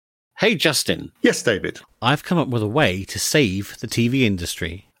Hey Justin, Yes, David. I've come up with a way to save the TV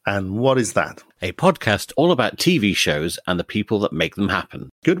industry. And what is that? A podcast all about TV shows and the people that make them happen.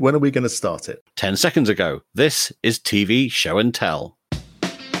 Good. When are we going to start it? 10 seconds ago, this is TV Show and Tell.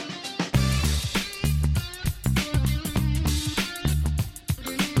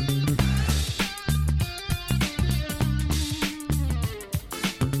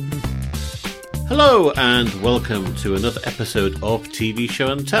 Hello and welcome to another episode of TV Show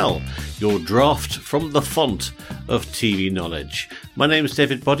and Tell, your draft from the font of TV knowledge. My name is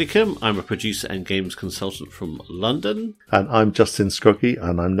David Bodicum. I'm a producer and games consultant from London. And I'm Justin Scroggy,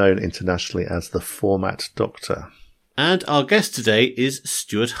 and I'm known internationally as the Format Doctor. And our guest today is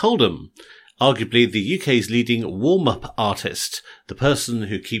Stuart Holdham, arguably the UK's leading warm-up artist, the person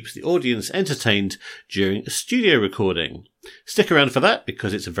who keeps the audience entertained during a studio recording. Stick around for that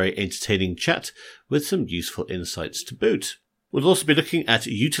because it's a very entertaining chat with some useful insights to boot. We'll also be looking at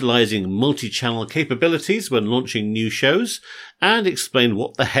utilising multi-channel capabilities when launching new shows and explain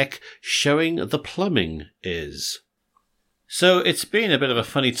what the heck showing the plumbing is. So it's been a bit of a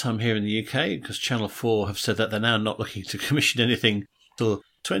funny time here in the UK because Channel 4 have said that they're now not looking to commission anything till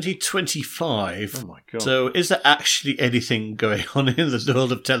 2025. Oh my God. So is there actually anything going on in the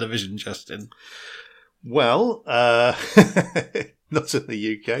world of television, Justin? Well, not in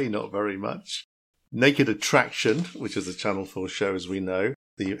the UK, not very much. Naked Attraction, which is a Channel 4 show, as we know,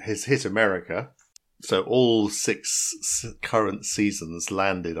 has hit America. So all 6 current seasons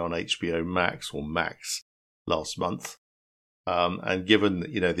landed on HBO Max or Max last month. And given,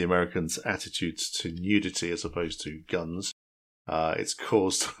 the Americans' attitudes to nudity as opposed to guns, it's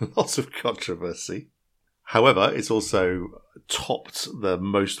caused lots of controversy. However, it's also topped the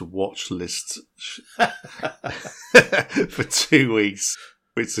most watched list for 2 weeks,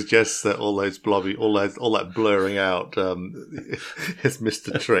 which suggests that all that blurring out has missed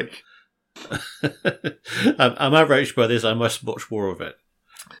a trick. I'm outraged by this. I must watch more of it.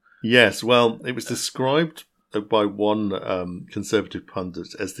 Yes, well, it was described by one conservative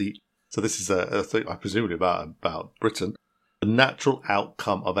pundit as so this is a thing, presumably about Britain, the natural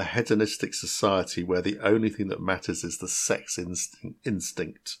outcome of a hedonistic society where the only thing that matters is the sex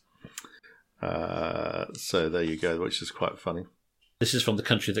instinct. So there you go, which is quite funny. This is from the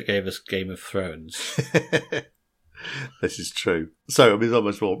country that gave us Game of Thrones. This is true. So, there's not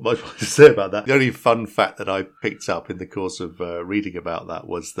much more to say about that. The only fun fact that I picked up in the course of reading about that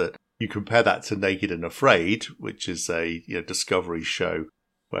was that you compare that to Naked and Afraid, which is a discovery show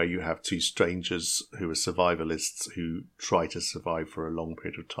where you have 2 strangers who are survivalists who try to survive for a long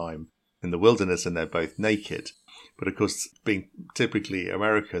period of time in the wilderness, and they're both naked. But of course, being typically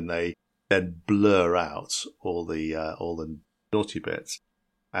American, they then blur out all the naughty bits.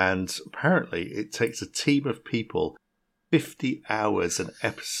 And apparently it takes a team of people 50 hours an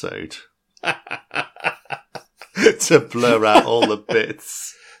episode to blur out all the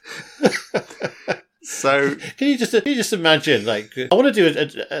bits. So can you just imagine? Like, I want to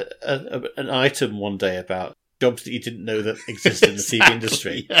do an item one day about jobs that you didn't know that exist in the TV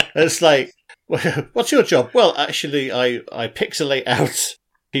industry. Yeah. It's like, what's your job? Well, actually, I pixelate out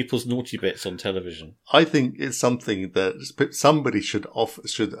people's naughty bits on television. I think it's something that somebody should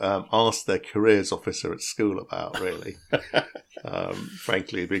ask their careers officer at school about, really.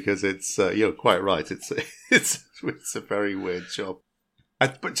 Frankly, because it's you're quite right. It's a very weird job.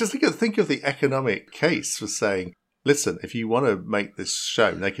 But just think of the economic case for saying, listen, if you want to make this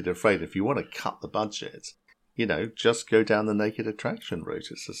show, Naked and Afraid, if you want to cut the budget, just go down the Naked Attraction route.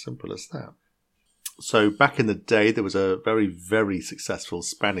 It's as simple as that. So back in the day, there was a very, very successful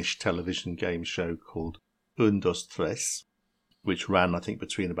Spanish television game show called Un, Dos, Tres, which ran, I think,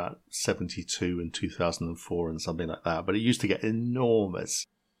 between about 72 and 2004 and something like that. But it used to get enormous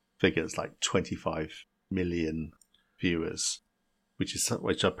figures, like 25 million viewers,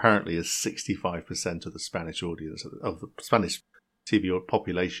 which apparently is 65% of the Spanish audience, of the Spanish TV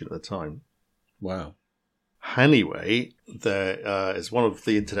population at the time. Wow. Anyway, there is one of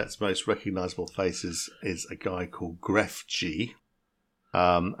the internet's most recognisable faces is a guy called Gref G,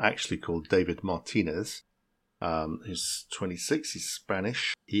 actually called David Martinez, who's 26, he's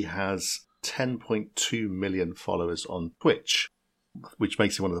Spanish. He has 10.2 million followers on Twitch, which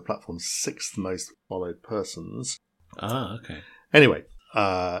makes him one of the platform's 6th most followed persons. Ah, okay. Anyway,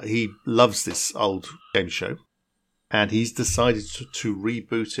 he loves this old game show, and he's decided to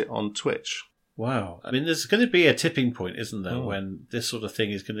reboot it on Twitch. Wow. I mean, there's going to be a tipping point, isn't there, when this sort of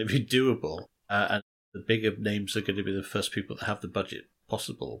thing is going to be doable, and the bigger names are going to be the first people that have the budget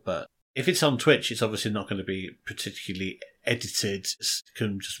possible. But if it's on Twitch, it's obviously not going to be particularly edited. It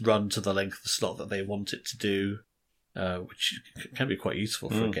can just run to the length of the slot that they want it to do. which can be quite useful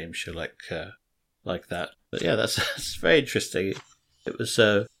for a game show like that. But yeah, that's very interesting. It was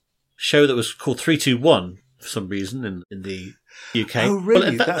a show that was called 321 for some reason in the UK. Oh,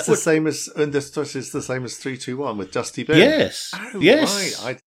 really? Well, that's the same as it's the same as 321 with Dusty Bear. Yes. Oh, yes.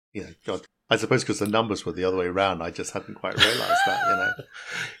 Right. God. I suppose because the numbers were the other way around, I just hadn't quite realised that.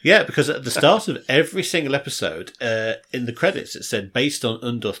 Yeah, because at the start of every single episode, in the credits, it said based on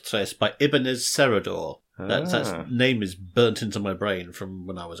Un, Dos, Tres by Ibanez Serrador. That name is burnt into my brain from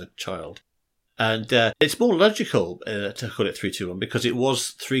when I was a child. And it's more logical to call it 321 because it was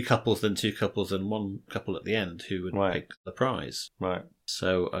 3 couples, then 2 couples, and 1 couple at the end who would pick the prize. Right.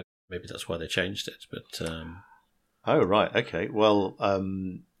 So maybe that's why they changed it. But oh, right. Okay. Well,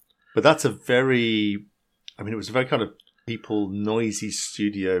 but that's it was a very kind of noisy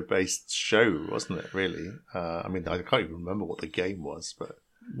studio-based show, wasn't it, really? I can't even remember what the game was, but...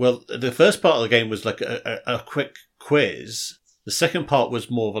 Well, the first part of the game was like a quick quiz. The second part was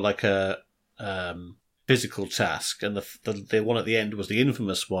more of like a physical task, and the one at the end was the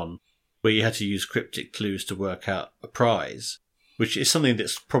infamous one where you had to use cryptic clues to work out a prize, which is something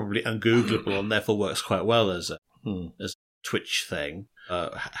that's probably ungoogleable and therefore works quite well as a Twitch thing.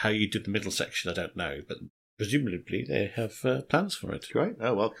 How you did the middle section, I don't know, but presumably they have plans for it. Great.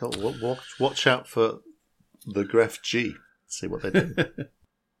 Oh, well, cool. Watch out for the Gref G. See what they do.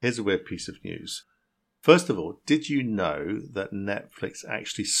 Here's a weird piece of news. First of all, did you know that Netflix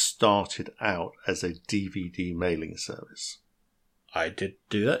actually started out as a DVD mailing service? I did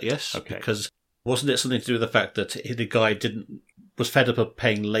do that, yes. Okay. Because wasn't it something to do with the fact that the guy was fed up of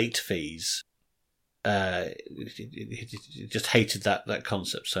paying late fees? He just hated that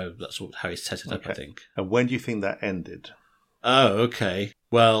concept, so that's how he set it up, I think. And when do you think that ended? Oh, okay.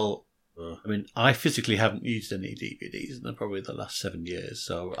 Well, I physically haven't used any DVDs in probably the last 7 years,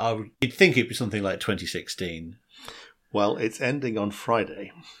 so you'd think it'd be something like 2016. Well, it's ending on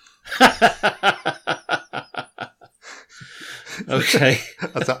Friday. Okay.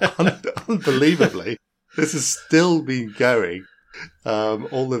 Unbelievably, this has still been going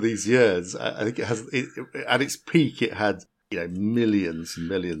all of these years. I think it has. At its peak, it had millions and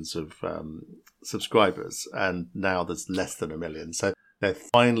millions of subscribers, and now there's less than 1 million. So they're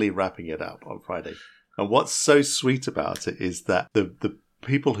finally wrapping it up on Friday. And what's so sweet about it is that the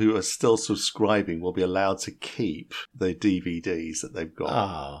people who are still subscribing will be allowed to keep the DVDs that they've got.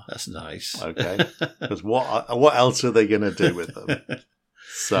 Ah, that's nice. Okay, because what else are they going to do with them?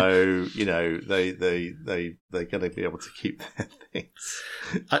 So they're going to be able to keep their things.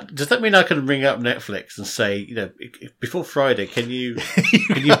 Does that mean I can ring up Netflix and say, before Friday, can you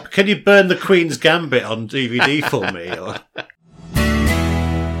burn the Queen's Gambit on DVD for me? Or...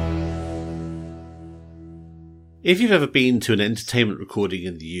 If you've ever been to an entertainment recording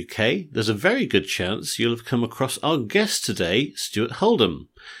in the UK, there's a very good chance you'll have come across our guest today, Stuart Holdham.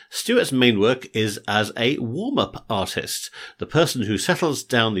 Stuart's main work is as a warm-up artist, the person who settles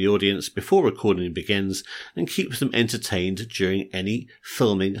down the audience before recording begins and keeps them entertained during any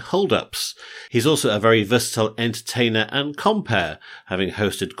filming hold-ups. He's also a very versatile entertainer and compere, having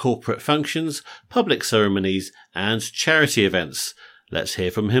hosted corporate functions, public ceremonies and charity events. Let's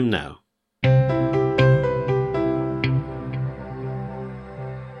hear from him now.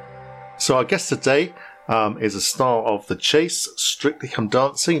 So our guest today is a star of The Chase, Strictly Come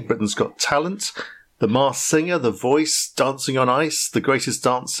Dancing, Britain's Got Talent, The Masked Singer, The Voice, Dancing on Ice, The Greatest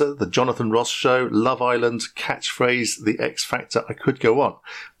Dancer, The Jonathan Ross Show, Love Island, Catchphrase, The X Factor. I could go on,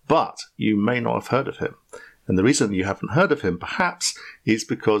 but you may not have heard of him. And the reason you haven't heard of him, perhaps, is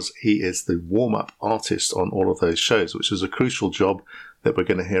because he is the warm-up artist on all of those shows, which is a crucial job that we're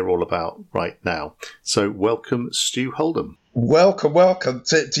going to hear all about right now. So welcome, Stu Holdham. Welcome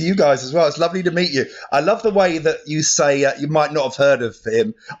to you guys as well. It's lovely to meet you. I love the way that you say you might not have heard of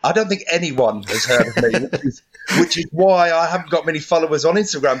him. I don't think anyone has heard of me, which is why I haven't got many followers on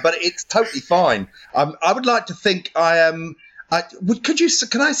Instagram, but it's totally fine. I would like to think I am...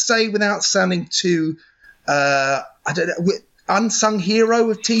 Can I say, without sounding too... I don't know... unsung hero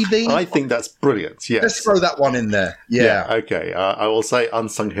of TV? I think that's brilliant, yes. Let's throw that one in there. Yeah. Okay. I will say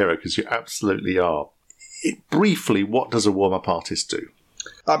unsung hero because you absolutely are. Briefly, what does a warm-up artist do?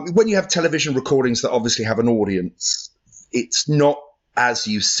 When you have television recordings that obviously have an audience, it's not as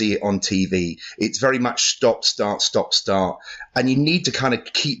you see it on TV. It's very much stop, start, stop, start. And you need to kind of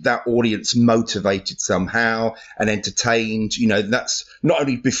keep that audience motivated somehow and entertained. That's not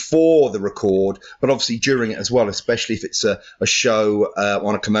only before the record, but obviously during it as well, especially if it's a show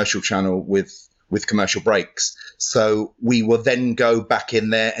on a commercial channel with commercial breaks. So we will then go back in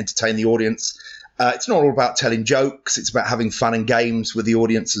there, entertain the audience. It's not all about telling jokes. It's about having fun and games with the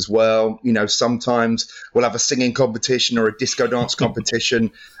audience as well. You know, sometimes we'll have a singing competition or a disco dance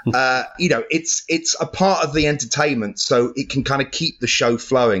competition. You know, it's a part of the entertainment, so it can kind of keep the show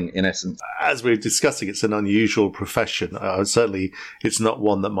flowing, in essence. As we're discussing, it's an unusual profession. Certainly, it's not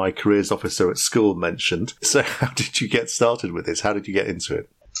one that my careers officer at school mentioned. So how did you get started with this? How did you get into it?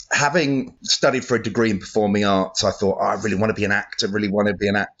 Having studied for a degree in performing arts, I thought, I really want to be an actor,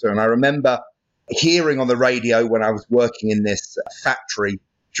 And I remember hearing on the radio when I was working in this factory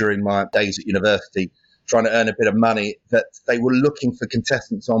during my days at university, trying to earn a bit of money, that they were looking for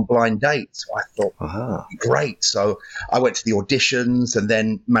contestants on blind dates. I thought, great. So I went to the auditions and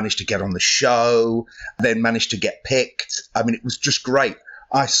then managed to get on the show, then managed to get picked. I mean, it was just great.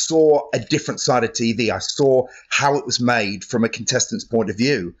 I saw a different side of TV. I saw how it was made from a contestant's point of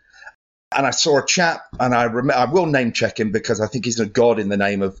view. And I saw a chap, and I will name check him because I think he's a god in the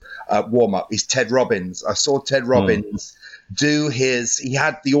name of warm-up. He's Ted Robbins. I saw Ted Robbins he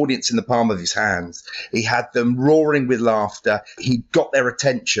had the audience in the palm of his hands. He had them roaring with laughter. He got their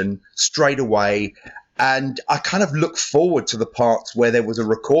attention straight away. And I kind of looked forward to the parts where there was a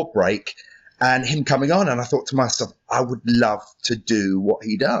record break and him coming on. And I thought to myself, I would love to do what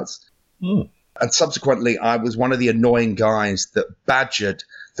he does. And subsequently, I was one of the annoying guys that badgered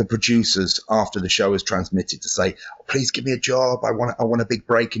the producers after the show was transmitted to say, please give me a job. I want a big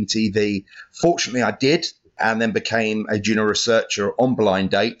break in TV. Fortunately, I did, and then became a junior researcher on Blind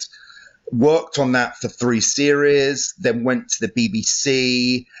Date. Worked on that for 3 series, then went to the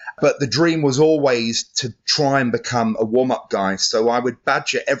BBC. But the dream was always to try and become a warm-up guy. So I would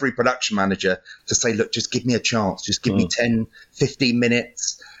badger every production manager to say, look, just give me a chance. Just give me 10, 15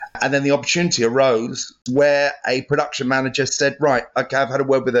 minutes. And then the opportunity arose where a production manager said, right, okay, I've had a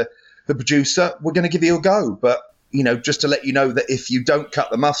word with the producer. We're going to give you a go. But, you know, just to let you know that if you don't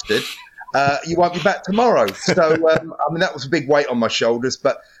cut the mustard, you won't be back tomorrow. So, I mean, that was a big weight on my shoulders.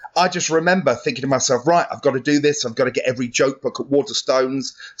 But I just remember thinking to myself, right, I've got to do this. I've got to get every joke book at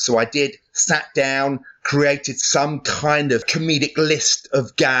Waterstones. So I did, sat down, created some kind of comedic list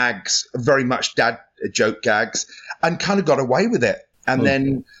of gags, very much dad joke gags, and kind of got away with it. And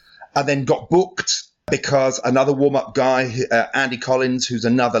then I then got booked because another warm-up guy, Andy Collins, who's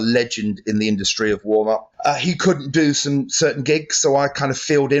another legend in the industry of warm-up, he couldn't do some certain gigs, so I kind of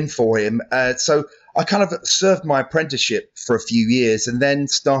filled in for him. So I kind of served my apprenticeship for a few years and then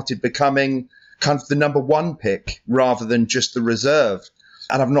started becoming kind of the number one pick rather than just the reserve.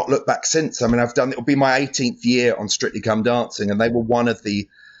 And I've not looked back since. I mean, it'll be my 18th year on Strictly Come Dancing, and they were one of the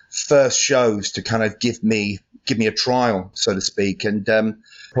first shows to kind of give me a trial, so to speak, and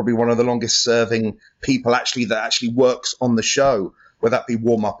probably one of the longest serving people that actually works on the show, whether that be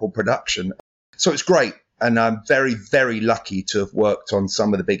warm-up or production. So it's great. And I'm very, very lucky to have worked on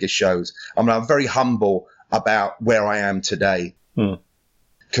some of the biggest shows. I mean, I'm very humble about where I am today.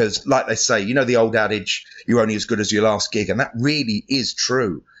 Because like they say, you know, the old adage, you're only as good as your last gig. And that really is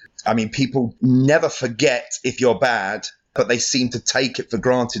true. I mean, people never forget if you're bad, but they seem to take it for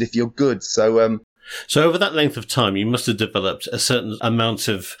granted if you're good. So over that length of time, you must have developed a certain amount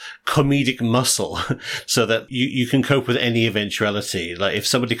of comedic muscle so that you can cope with any eventuality. Like if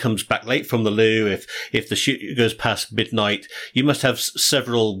somebody comes back late from the loo, if the shoot goes past midnight, you must have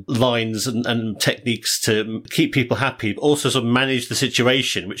several lines and techniques to keep people happy, but also sort of manage the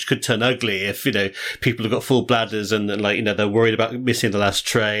situation, which could turn ugly if, you know, people have got full bladders and like, you know, they're worried about missing the last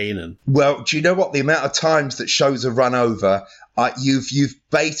train. And well, do you know what? The amount of times that shows are run over, you've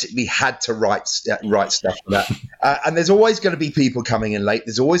basically had to write stuff for that. And there's always going to be people coming in late.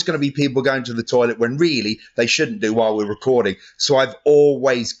 There's always going to be people going to the toilet when really they shouldn't do while we're recording. So I've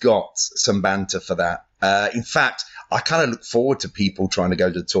always got some banter for that. In fact, I kind of look forward to people trying to go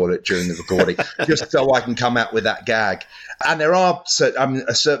to the toilet during the recording just so I can come out with that gag. And there are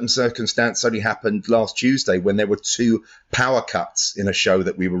a certain circumstance only happened last Tuesday when there were 2 power cuts in a show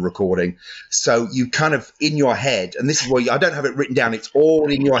that we were recording. So you kind of in your head, and this is where I don't have it written down. It's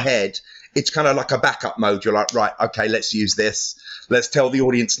all in your head. It's kind of like a backup mode. You're like, right, okay, let's use this. Let's tell the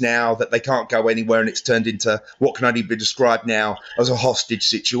audience now that they can't go anywhere, and it's turned into what can only be described now as a hostage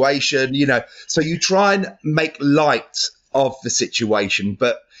situation, you know. So you try and make light of the situation,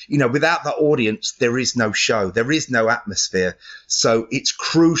 but, you know, without the audience, there is no show. There is no atmosphere. So it's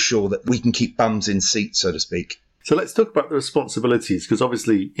crucial that we can keep bums in seats, so to speak. So let's talk about the responsibilities, because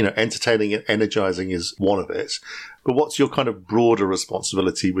obviously, you know, entertaining and energizing is one of it. But what's your kind of broader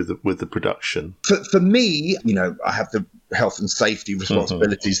responsibility with the production? For me, you know, I have the health and safety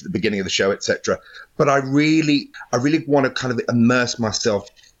responsibilities at the beginning of the show, etc. But I really want to kind of immerse myself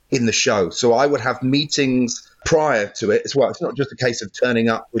in the show. So I would have meetings prior to it as well. It's not just a case of turning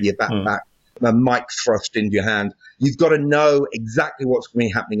up with your backpack, a mic thrust into your hand. You've got to know exactly what's going to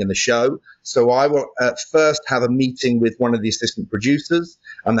be happening in the show. So I will first have a meeting with one of the assistant producers,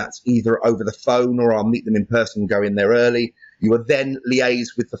 and that's either over the phone or I'll meet them in person and go in there early. You will then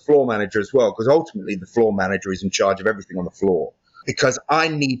liaise with the floor manager as well, because ultimately the floor manager is in charge of everything on the floor. Because I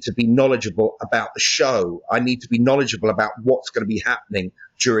need to be knowledgeable about the show. I need to be knowledgeable about what's going to be happening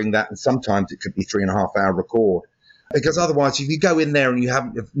during that. And sometimes it could be 3.5 hour record. Because otherwise, if you go in there and you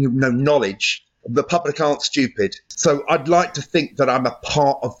have no knowledge, the public aren't stupid. So I'd like to think that I'm a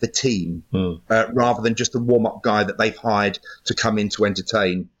part of the team rather than just a warm-up guy that they've hired to come in to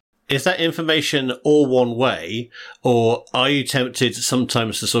entertain. Is that information all one way, or are you tempted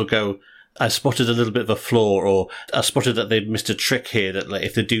sometimes to sort of go, I spotted a little bit of a flaw, or I spotted that they'd missed a trick here, that like,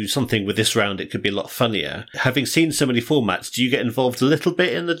 if they do something with this round, it could be a lot funnier. Having seen so many formats, do you get involved a little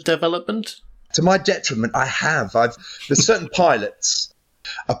bit in the development? To my detriment, I have. There's certain pilots.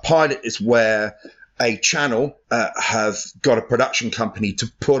 A pilot is where a channel has got a production company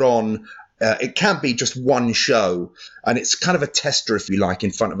to put on. It can be just one show, and it's kind of a tester, if you like,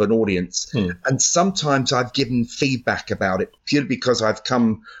 in front of an audience. And sometimes I've given feedback about it purely because I've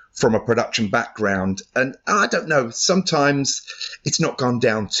come from a production background. And I don't know, sometimes it's not gone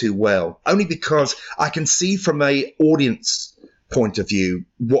down too well, only because I can see from a audience point of view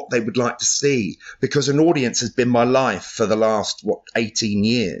what they would like to see, because an audience has been my life for the last 18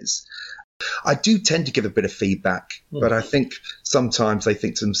 years. I do tend to give a bit of feedback, but I think sometimes they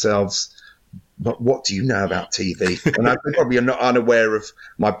think to themselves, but what do you know about TV? And I probably are not unaware of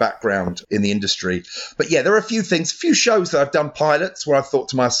my background in the industry. But yeah, there are a few shows that I've done pilots where I've thought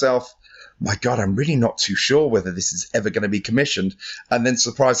to myself, my God, I'm really not too sure whether this is ever going to be commissioned. And then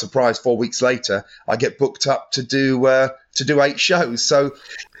surprise, surprise, 4 weeks later, I get booked up to do 8 shows. So,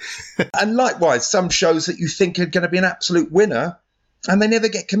 and likewise, some shows that you think are going to be an absolute winner and they never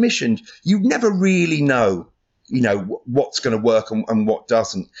get commissioned. You never really know what's going to work and what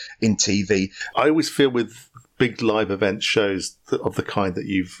doesn't in TV. I always feel with big live event shows of the kind that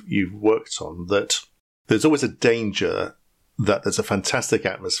you've worked on that there's always a danger that there's a fantastic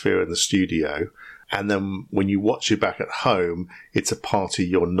atmosphere in the studio, and then when you watch it back at home, it's a party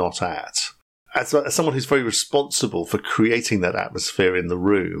you're not at. As someone who's very responsible for creating that atmosphere in the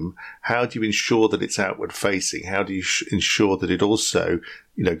room, how do you ensure that it's outward facing? How do you ensure that it also,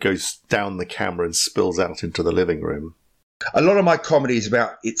 goes down the camera and spills out into the living room? A lot of my comedy is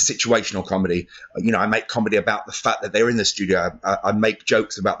about it's situational comedy. I make comedy about the fact that they're in the studio. I make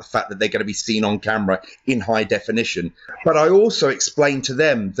jokes about the fact that they're going to be seen on camera in high definition. But I also explain to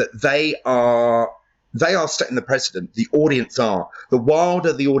them that they are setting the precedent. The audience are. The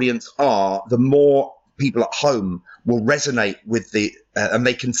wilder the audience are, the more people at home will resonate with and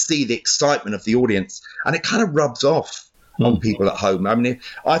they can see the excitement of the audience. And it kind of rubs off on people at home. I mean,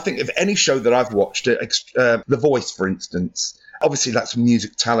 I think of any show that I've watched, The Voice, for instance, obviously that's a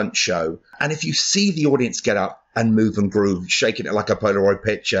music talent show. And if you see the audience get up and move and groove, shaking it like a Polaroid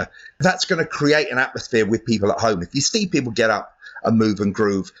picture, that's going to create an atmosphere with people at home. If you see people get up and move and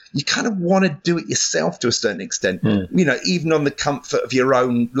groove, you kind of want to do it yourself to a certain extent, even on the comfort of your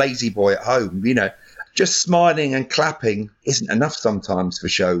own lazy boy at home. Just smiling and clapping isn't enough sometimes for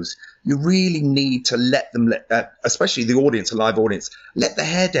shows. You really need to let them, especially the audience, a live audience, let the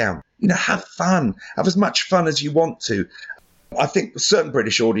hair down. Have fun. Have as much fun as you want to. I think certain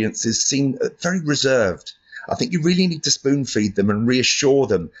British audiences seem very reserved. I think you really need to spoon feed them and reassure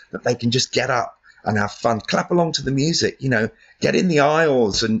them that they can just get up and have fun. Clap along to the music, get in the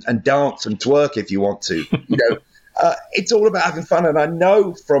aisles and dance and twerk if you want to. It's all about having fun. And I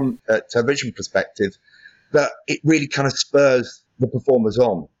know from a television perspective that it really kind of spurs the performers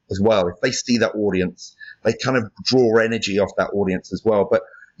on as well. If they see that audience, they kind of draw energy off that audience as well. But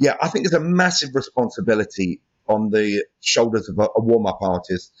yeah, I think there's a massive responsibility on the shoulders of a warm-up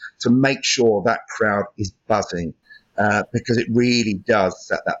artist to make sure that crowd is buzzing, because it really does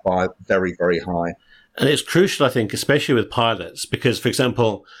set that bar very, very high. And it's crucial, I think, especially with pilots, because, for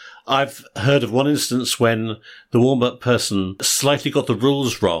example, I've heard of one instance when the warm-up person slightly got the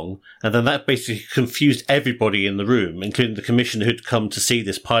rules wrong, and then that basically confused everybody in the room, including the commissioner who'd come to see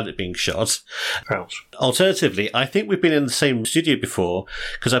this pilot being shot. Ouch. Alternatively, I think we've been in the same studio before,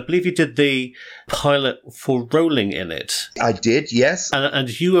 because I believe you did the pilot for Rolling in it. I did, yes.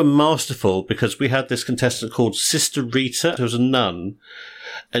 And you were masterful, because we had this contestant called Sister Rita, who was a nun.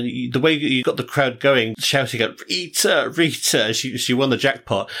 And the way you got the crowd going, shouting at Rita, Rita, she won the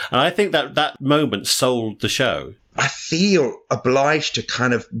jackpot. And I think that moment sold the show. I feel obliged to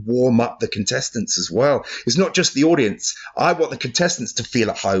kind of warm up the contestants as well. It's not just the audience. I want the contestants to feel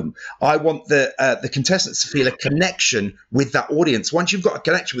at home. I want the contestants to feel a connection with that audience. Once you've got a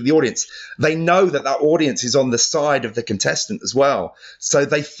connection with the audience, they know that that audience is on the side of the contestant as well. So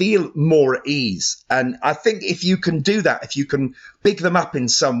they feel more at ease. And I think if you can do that, if you can big them up in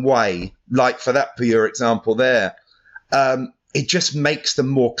some way, like for that pure example there, it just makes them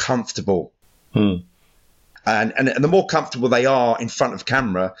more comfortable. And the more comfortable they are in front of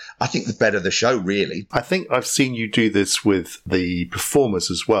camera, I think the better the show, really. I think I've seen you do this with the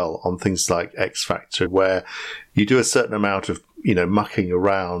performers as well on things like X Factor, where you do a certain amount of, mucking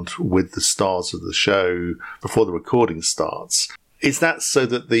around with the stars of the show before the recording starts. Is that so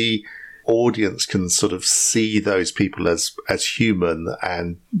that the audience can sort of see those people as human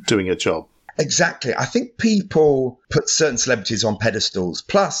and doing a job? Exactly. I think people put certain celebrities on pedestals.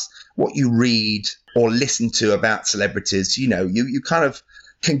 Plus, what you read or listen to about celebrities, you kind of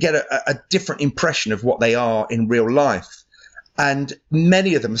can get a different impression of what they are in real life. And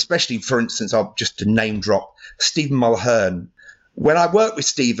many of them, especially, for instance, I'll just to name drop Stephen Mulhern. When I work with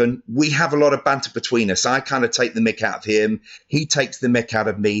Stephen, we have a lot of banter between us. I kind of take the mick out of him. He takes the mick out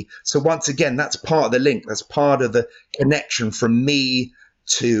of me. So once again, that's part of the link. That's part of the connection from me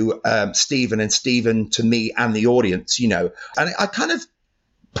to Stephen and Stephen to me and the audience, And I kind of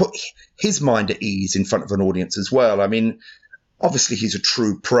put his mind at ease in front of an audience as well. I mean, obviously he's a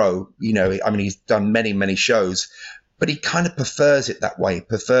true pro, he's done many, many shows, but he kind of prefers it that way. He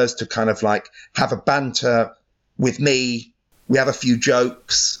prefers to kind of like have a banter with me. We have a few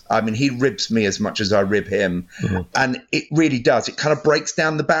jokes. I mean, he ribs me as much as I rib him. Mm-hmm. And it really does. It kind of breaks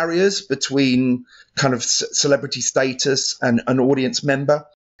down the barriers between kind of celebrity status and an audience member,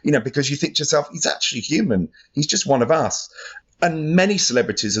 because you think to yourself, he's actually human. He's just one of us. And many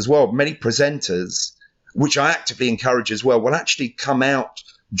celebrities as well, many presenters, which I actively encourage as well, will actually come out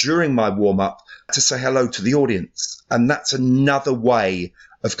during my warm-up to say hello to the audience. And that's another way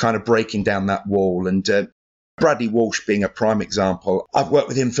of kind of breaking down that wall. And Bradley Walsh being a prime example, I've worked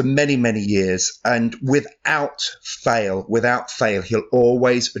with him for many, many years. And without fail, he'll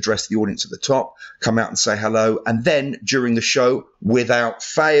always address the audience at the top, come out and say hello. And then during the show, without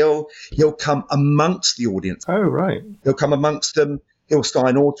fail, he'll come amongst the audience. Oh, right. He'll come amongst them. He'll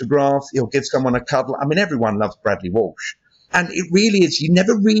sign autographs. He'll give someone a cuddle. I mean, everyone loves Bradley Walsh. And it really is, you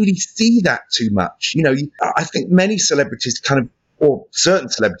never really see that too much. I think many celebrities kind of, or certain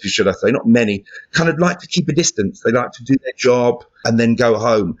celebrities, should I say, not many, kind of like to keep a distance. They like to do their job and then go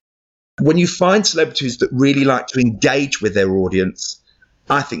home. When you find celebrities that really like to engage with their audience,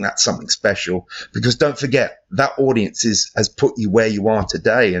 I think that's something special, because don't forget, that audience has put you where you are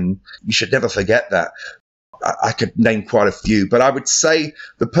today, and you should never forget that. I could name quite a few, but I would say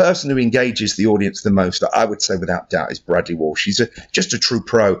the person who engages the audience the most, I would say without doubt, is Bradley Walsh. He's just a true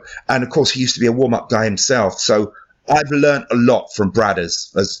pro. And of course, he used to be a warm-up guy himself. So I've learned a lot from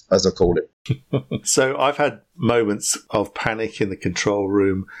Bradders, as I call it. So I've had moments of panic in the control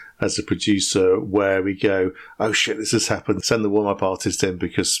room as a producer where we go, oh shit, this has happened. Send the warm-up artist in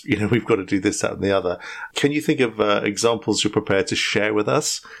because, we've got to do this, that and the other. Can you think of examples you're prepared to share with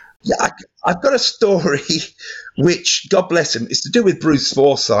us? Yeah, I've got a story which, God bless him, is to do with Bruce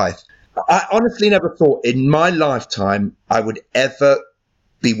Forsyth. I honestly never thought in my lifetime I would ever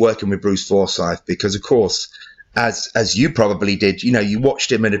be working with Bruce Forsyth because, of course, as you probably did, you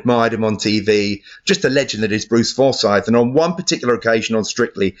watched him and admired him on TV, just a legend that is Bruce Forsyth. And on one particular occasion on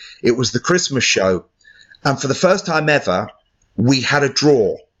Strictly, it was the Christmas show. And for the first time ever, we had a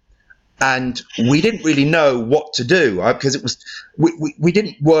draw. And we didn't really know what to do because it was we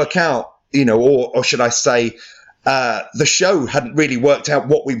didn't work out, or should I say, the show hadn't really worked out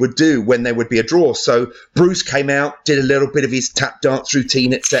what we would do when there would be a draw. So Bruce came out, did a little bit of his tap dance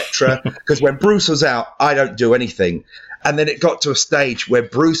routine, etc. Because when Bruce was out, I don't do anything. And then it got to a stage where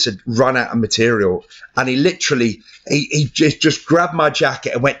Bruce had run out of material, and he literally he just grabbed my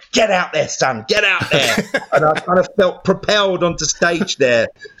jacket and went, "Get out there, son, get out there!" And I kind of felt propelled onto stage there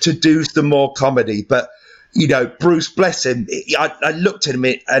to do some more comedy. But Bruce, bless him, I looked at him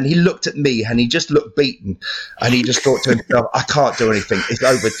and he looked at me and he just looked beaten, and he just thought to himself, "I can't do anything. It's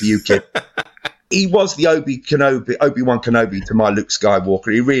over for you, kid." He was the Obi-Wan Kenobi to my Luke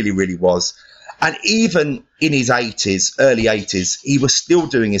Skywalker. He really, really was. And even in his 80s, early 80s, he was still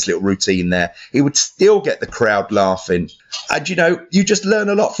doing his little routine there. He would still get the crowd laughing. And, you just learn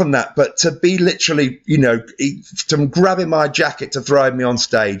a lot from that. But to be literally, to grabbing my jacket to throw me on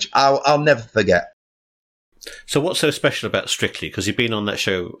stage, I'll never forget. So what's so special about Strictly? Because you've been on that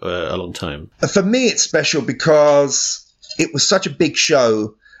show a long time. For me, it's special because it was such a big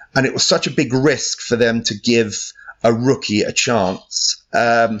show and it was such a big risk for them to give a rookie a chance,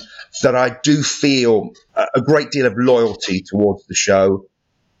 that I do feel a great deal of loyalty towards the show.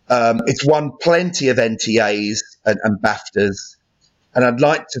 It's won plenty of NTAs and BAFTAs, and I'd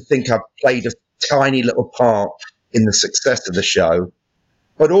like to think I've played a tiny little part in the success of the show,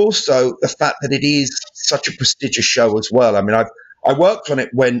 but also the fact that it is such a prestigious show as well. I mean, I worked on it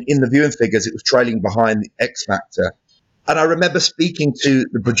when in the viewing figures it was trailing behind the X Factor. And I remember speaking to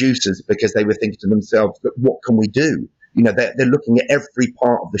the producers because they were thinking to themselves, but what can we do? You know, they're looking at every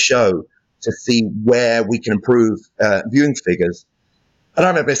part of the show to see where we can improve viewing figures. And I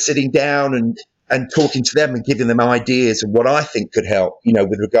remember sitting down and talking to them and giving them ideas of what I think could help, you know,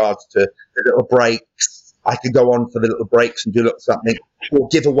 with regards to the little breaks. I could go on for the little breaks and do a little something, or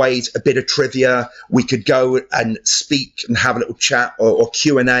giveaways, a bit of trivia. We could go and speak and have a little chat or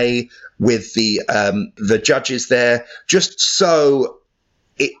Q&A with the judges there, just so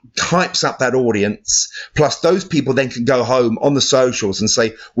it hypes up that audience. Plus, those people then can go home on the socials and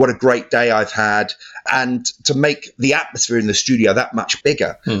say, what a great day I've had, and to make the atmosphere in the studio that much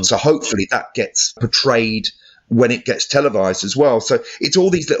bigger. So hopefully that gets portrayed when it gets televised as well. So it's all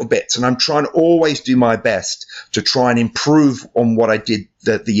these little bits, and I'm trying to always do my best to try and improve on what I did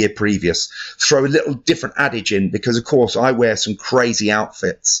the year previous. Throw a little different adage in, because of course I wear some crazy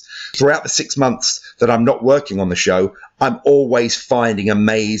outfits. Throughout the 6 months that I'm not working on the show, I'm always finding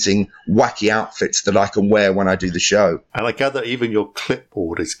amazing, wacky outfits that I can wear when I do the show. And I gather even your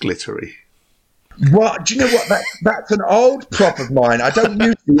clipboard is glittery. Well, do you know what? That's an old prop of mine. I don't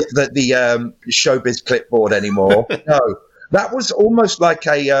use the showbiz clipboard anymore. No, that was almost like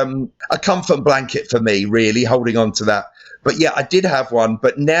a comfort blanket for me, really, holding on to that. But yeah, I did have one,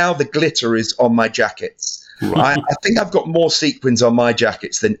 but now the glitter is on my jackets. Right. I think I've got more sequins on my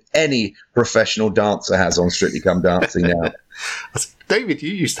jackets than any professional dancer has on Strictly Come Dancing now. David,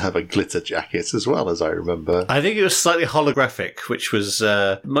 you used to have a glitter jacket as well, as I remember. I think it was slightly holographic, which was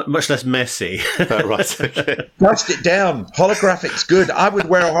much less messy. Right, okay. Dust it down. Holographic's good. I would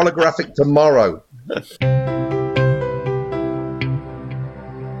wear a holographic tomorrow.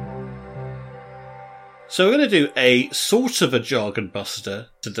 So we're going to do a sort of a jargon buster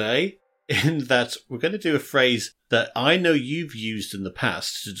today, in that we're going to do a phrase that I know you've used in the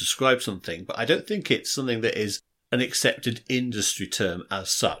past to describe something, but I don't think it's something that is an accepted industry term as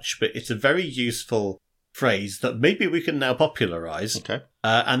such, but it's a very useful phrase that maybe we can now popularise. Okay.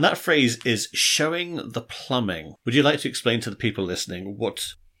 And that phrase is showing the plumbing. Would you like to explain to the people listening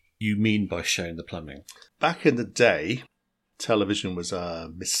what you mean by showing the plumbing? Back in the day, television was a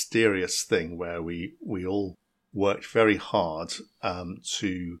mysterious thing where we all worked very hard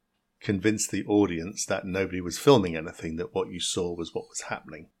to convince the audience that nobody was filming anything, that what you saw was what was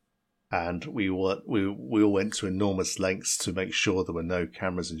happening. And we all went to enormous lengths to make sure there were no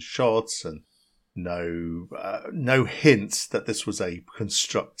cameras in shots and no hints that this was a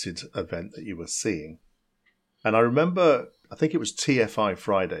constructed event that you were seeing. And I remember, I think it was TFI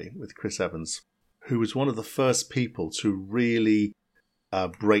Friday with Chris Evans, who was one of the first people to really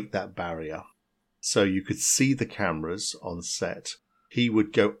break that barrier. So you could see the cameras on set. He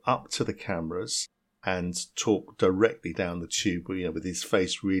would go up to the cameras and talk directly down the tube, you know, with his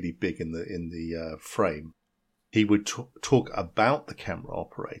face really big in the frame. He would talk about the camera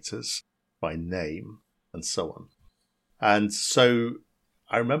operators by name and so on. And so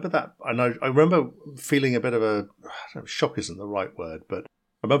I remember that, and I remember feeling a bit of a, I don't know, shock isn't the right word, but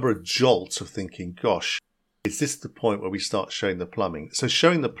I remember a jolt of thinking, gosh, is this the point where we start showing the plumbing? So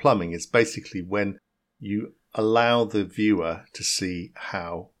showing the plumbing is basically when you allow the viewer to see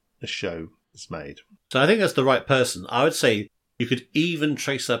how a show is made. So I think that's the right person. I would say you could even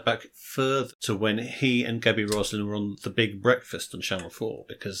trace that back further to when he and Gabby Roslin were on The Big Breakfast on Channel 4,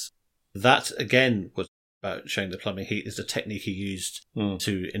 because that, again, was about showing the plumbing. Is the technique he used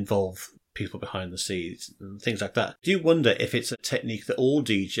to involve people behind the scenes and things like that. Do you wonder if it's a technique that all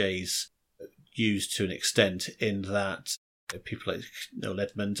DJs use to an extent, in that people like Noel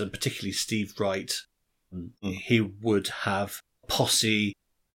Edmonds and particularly Steve Wright, he would have posse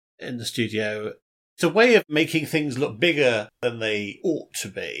in the studio. It's a way of making things look bigger than they ought to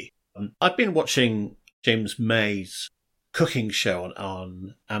be. I've been watching James May's cooking show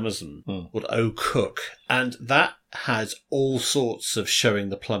on Amazon called Oh Cook, and that has all sorts of showing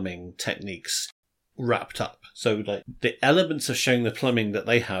the plumbing techniques wrapped up. So like the elements of showing the plumbing that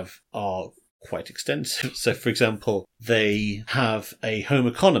they have are quite extensive. So for example, they have a home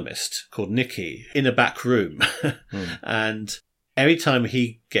economist called Nicky in a back room and every time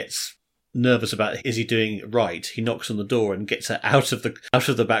he gets nervous about is he doing it right, he knocks on the door and gets her out of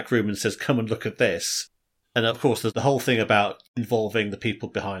the back room and says, come and look at this. And of course there's the whole thing about involving the people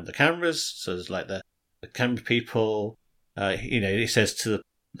behind the cameras. So there's like the camera people. He says to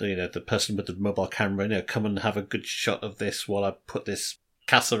the person with the mobile camera, come and have a good shot of this while I put this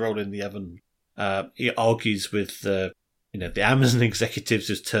casserole in the oven. He argues with the Amazon executives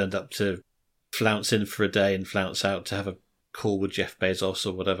who's turned up to flounce in for a day and flounce out to have a call with Jeff Bezos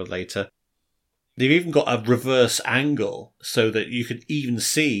or whatever later. They've even got a reverse angle so that you can even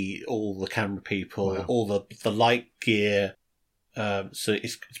see all the camera people, wow, all the light gear. So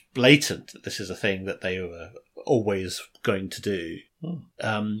it's blatant that this is a thing that they were always going to do.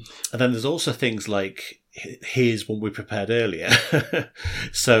 And then there's also things like, here's one we prepared earlier.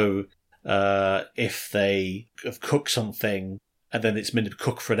 So if they have cooked something and then it's meant to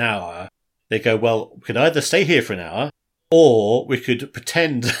cook for an hour, they go, well, we could either stay here for an hour, or we could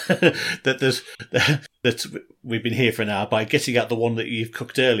pretend that we've been here for an hour by getting out the one that you've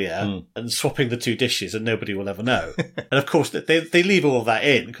cooked earlier and swapping the two dishes, and nobody will ever know. And of course, they leave all of that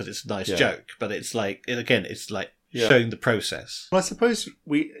in because it's a nice joke, but it's like, again, it's like showing the process. Well, I suppose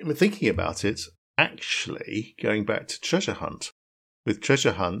thinking about it, actually going back to Treasure Hunt. With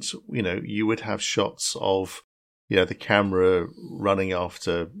Treasure Hunt, you would have shots of, the camera running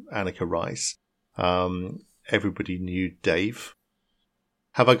after Annika Rice. Everybody knew Dave.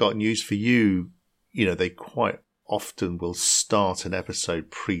 Have I got news for you? They quite often will start an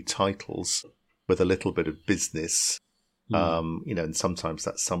episode pre-titles with a little bit of business. And sometimes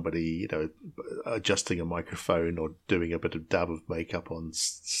that's somebody, adjusting a microphone or doing a bit of dab of makeup on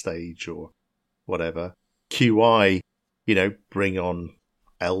stage or whatever. QI, bring on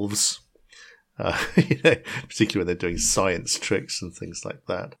elves, particularly when they're doing science tricks and things like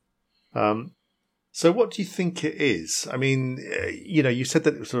that. So what do you think it is? I mean, you said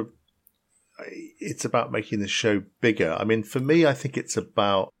that it's about making the show bigger. I mean, for me, I think it's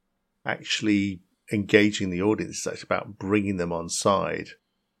about actually engaging the audience. It's about bringing them on side.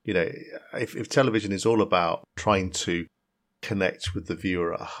 If television is all about trying to connect with the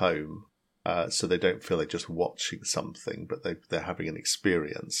viewer at home, so they don't feel they're just watching something, but they're having an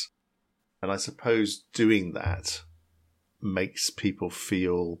experience. And I suppose doing that makes people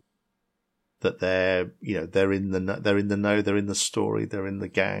feel that they're in the know, they're in the story, they're in the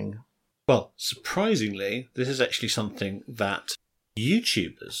gang. Well, surprisingly, this is actually something that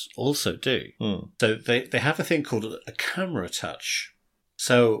YouTubers also do. So they have a thing called a camera touch.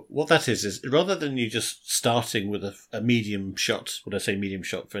 So what that is rather than you just starting with a medium shot, when I say medium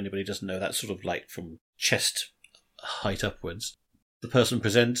shot, for anybody who doesn't know, that's sort of like from chest height upwards, the person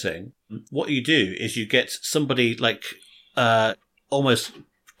presenting, what you do is you get somebody like almost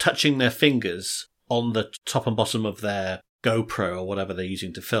touching their fingers on the top and bottom of their GoPro or whatever they're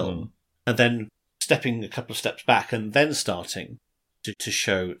using to film, and then stepping a couple of steps back and then starting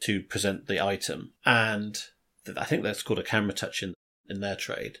to present the item. And I think that's called a camera touch in their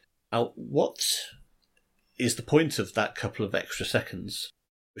trade. Now, what is the point of that couple of extra seconds,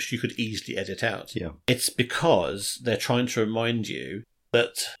 which you could easily edit out? Yeah. It's because they're trying to remind you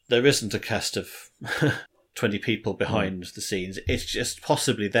that there isn't a cast of 20 people behind the scenes. It's just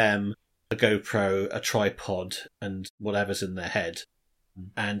possibly them, a GoPro, a tripod, and whatever's in their head.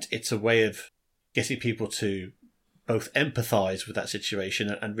 And it's a way of getting people to both empathise with that situation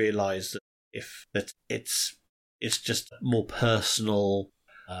and realise that it's just more personal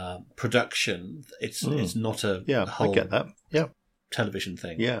production. It's not a whole I get that. Yeah. television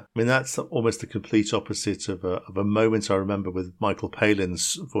thing. Yeah, I mean that's almost the complete opposite of a moment I remember with Michael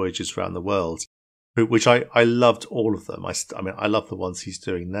Palin's Voyages Around the World, which I loved all of them. I mean I love the ones he's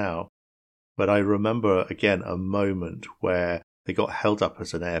doing now, but I remember again a moment where they got held up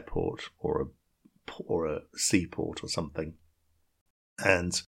at an airport or a seaport or something,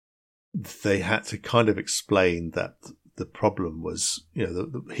 and they had to kind of explain that the problem was,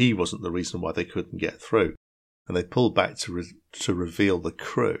 he wasn't the reason why they couldn't get through. And they pulled back to reveal the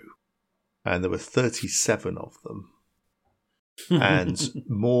crew. And there were 37 of them. And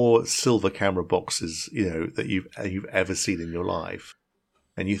more silver camera boxes, that you've ever seen in your life.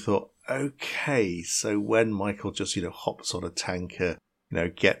 And you thought, okay, so when Michael just, hops on a tanker,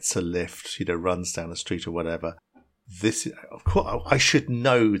 gets a lift, runs down a street or whatever, of course, I should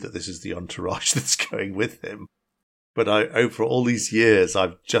know that this is the entourage that's going with him. But over all these years,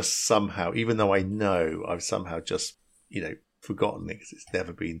 I've just somehow, even though I know, I've somehow just, forgotten it because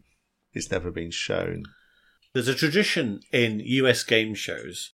it's never been shown. There's a tradition in US game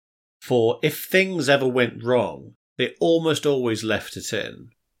shows for if things ever went wrong, they almost always left it in.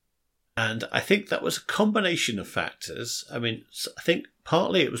 And I think that was a combination of factors. I mean, I think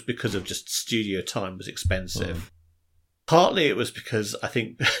partly it was because of just studio time was expensive. Partly it was because I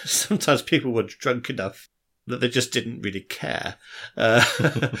think sometimes people were drunk enough that they just didn't really care.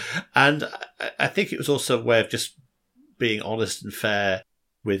 And I think it was also a way of just being honest and fair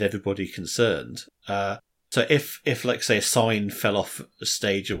with everybody concerned. So if like, say, a sign fell off a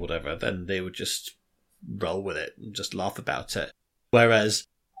stage or whatever, then they would just roll with it and just laugh about it. Whereas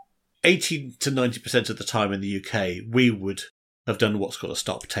 80 to 90% of the time in the UK, we would have done what's called a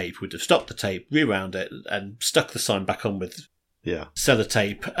stop tape. We'd have stopped the tape, rewound it, and stuck the sign back on with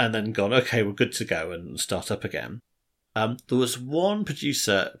sellotape, and then gone, okay, we're good to go, and start up again. There was one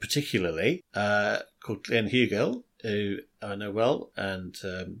producer particularly called Glenn Hugill, who I know well, and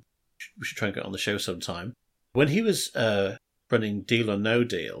we should try and get on the show sometime. When he was running Deal or No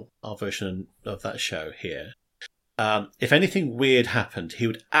Deal, our version of that show here, if anything weird happened, he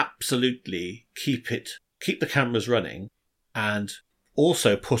would absolutely keep the cameras running, and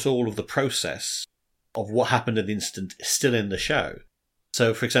also put all of the process of what happened in the incident still in the show.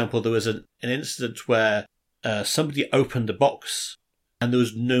 So, for example, there was an incident where somebody opened a box and there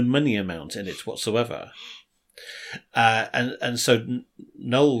was no money amount in it whatsoever. And so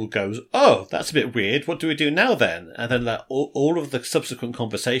Noel goes, oh, that's a bit weird. What do we do now then? And then like, all of the subsequent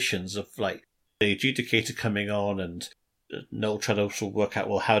conversations of like the adjudicator coming on and Noel trying to also work out,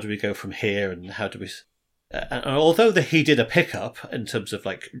 well, how do we go from here and how do we... and although he did a pickup in terms of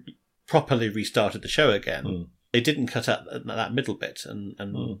like properly restarted the show again, they didn't cut out that middle bit,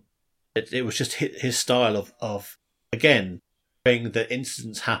 and it was just his style of again saying that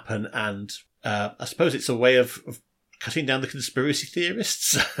incidents happen, and I suppose it's a way of cutting down the conspiracy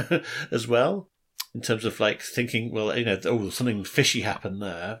theorists as well, in terms of like thinking, well, something fishy happened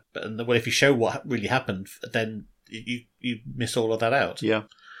there, but well, if you show what really happened, then you miss all of that out. Yeah,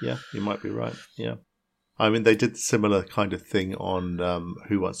 you might be right. Yeah. I mean, they did a similar kind of thing on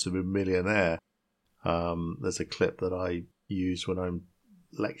Who Wants to Be a Millionaire. There's a clip that I use when I'm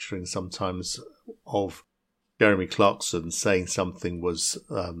lecturing sometimes of Jeremy Clarkson saying something was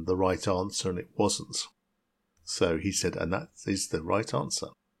the right answer and it wasn't. So he said, and that is the right answer.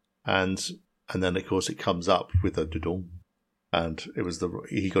 And then, of course, it comes up with a dudong, and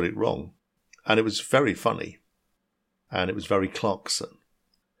he got it wrong. And it was very funny. And it was very Clarkson.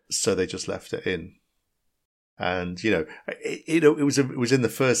 So they just left it in. And it was in the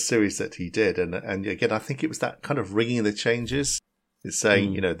first series that he did, and again I think it was that kind of ringing the changes. It's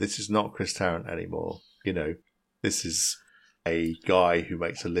saying this is not Chris Tarrant anymore. This is a guy who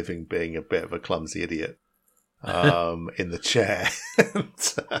makes a living being a bit of a clumsy idiot in the chair.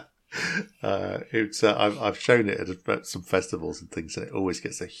 I've shown it at some festivals and things, and it always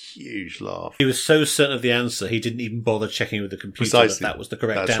gets a huge laugh. He was so certain of the answer, he didn't even bother checking with the computer Precisely. that was the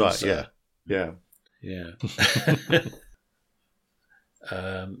correct answer. That's right. Yeah. Yeah. It'd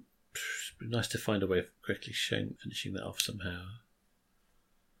be nice to find a way of quickly finishing that off somehow.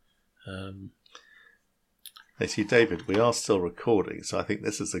 I see, David, we are still recording, so I think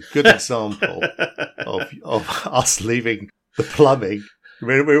this is a good example of us leaving the plumbing.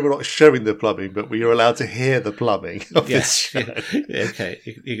 We're not showing the plumbing, but we are allowed to hear the plumbing of this show. Yeah, okay.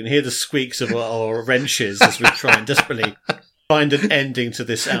 You can hear the squeaks of our wrenches as we try and desperately find an ending to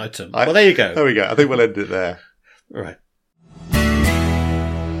this item. Well, there you go. There we go. I think we'll end it there. Right.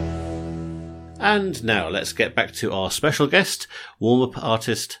 And now let's get back to our special guest, warm-up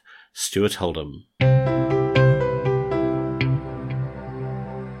artist Stuart Holdham.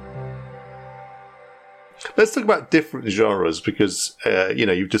 Let's talk about different genres because,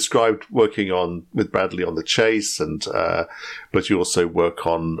 you've described working with Bradley on The Chase, but you also work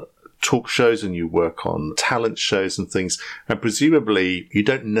on talk shows and you work on talent shows and things, and presumably you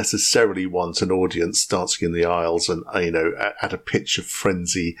don't necessarily want an audience dancing in the aisles and at a pitch of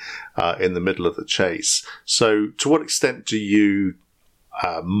frenzy in the middle of the chase. So to what extent do you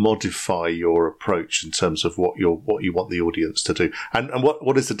modify your approach in terms of what you want the audience to do, and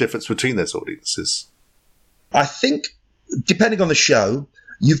what is the difference between those audiences? I think depending on the show,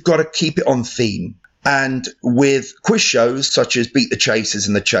 you've got to keep it on theme. And with quiz shows such as Beat the Chasers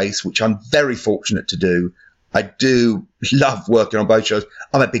and The Chase, which I'm very fortunate to do, I do love working on both shows.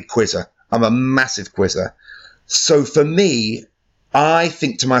 I'm a big quizzer. I'm a massive quizzer. So for me, I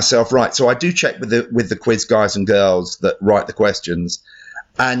think to myself, right, so I do check with the quiz guys and girls that write the questions.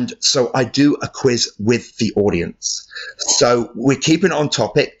 And so I do a quiz with the audience. So we're keeping it on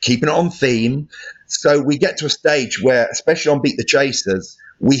topic, keeping it on theme. So we get to a stage where, especially on Beat the Chasers,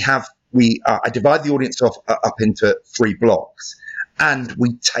 I divide the audience up into 3 blocks, and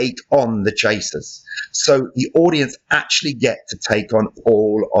we take on the chasers. So the audience actually get to take on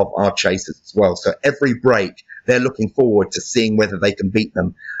all of our chasers as well. So every break, they're looking forward to seeing whether they can beat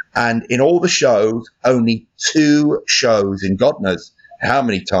them. And in all the shows, only 2 shows in God knows how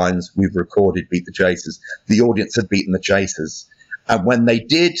many times we've recorded Beat the Chasers. The audience had beaten the Chasers. And when they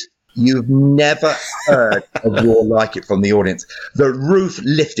did, you've never heard a roar like it from the audience. The roof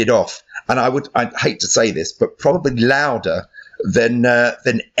lifted off. And I'd hate to say this, but probably louder than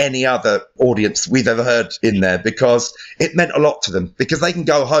any other audience we've ever heard in there, because it meant a lot to them, because they can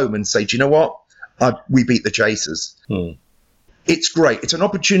go home and say, do you know what? We beat the Chasers. It's great. It's an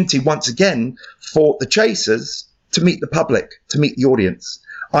opportunity once again for the Chasers to meet the public, to meet the audience.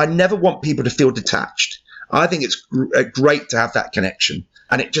 I never want people to feel detached. I think it's great to have that connection,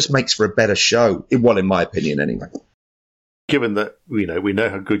 and it just makes for a better show. Well, in my opinion, anyway. Given that we know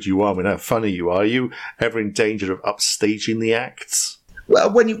how good you are, we know how funny you are you ever in danger of upstaging the acts?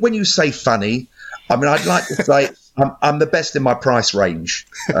 Well, when you say funny, I mean, I'd like to say I'm the best in my price range.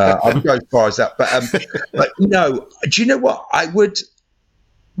 I would go as far as that, but no. Do you know what I would?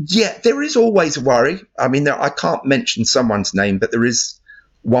 Yeah, there is always a worry. I mean, I can't mention someone's name, but there is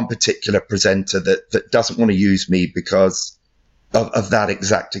one particular presenter that doesn't want to use me because of that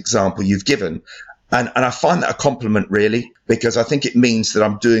exact example you've given. And I find that a compliment, really, because I think it means that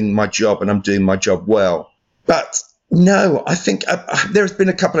I'm doing my job and I'm doing my job well. But no, I think there's been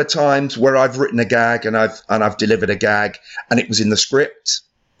a couple of times where I've written a gag and I've delivered a gag and it was in the script,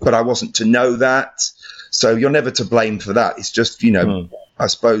 but I wasn't to know that. So you're never to blame for that. It's just, I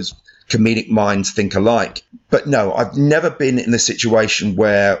suppose comedic minds think alike. But no, I've never been in the situation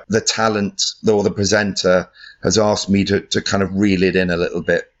where the talent or the presenter has asked me to kind of reel it in a little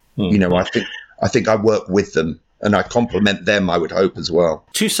bit. I think I work with them and I compliment them, I would hope, as well.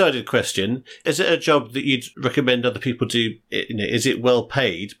 Two-sided question. Is it a job that you'd recommend other people do? Is it well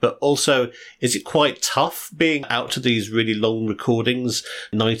paid? But also, is it quite tough being out to these really long recordings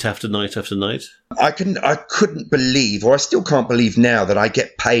night after night after night? I couldn't believe, or I still can't believe now, that I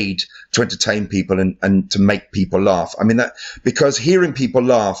get paid to entertain people and to make people laugh. I mean, that because hearing people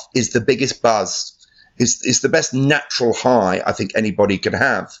laugh is the biggest buzz, is the best natural high I think anybody could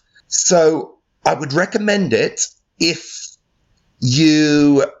have. So I would recommend it if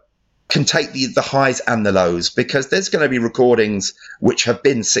you can take the highs and the lows, because there's going to be recordings which have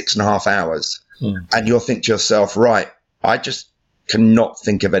been 6.5 hours and you'll think to yourself, right, I just cannot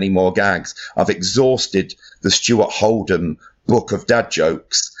think of any more gags. I've exhausted the Stuart Holdham book of dad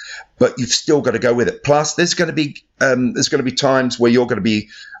jokes, but you've still got to go with it. Plus, there's going to be times where you're going to be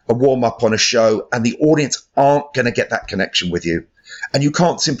a warm up on a show and the audience aren't going to get that connection with you. And you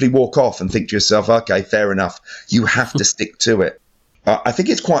can't simply walk off and think to yourself, okay, fair enough. You have to stick to it. I think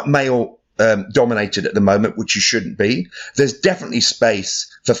it's quite male dominated at the moment, which you shouldn't be. There's definitely space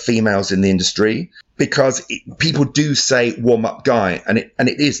for females in the industry, because people do say warm-up guy, and it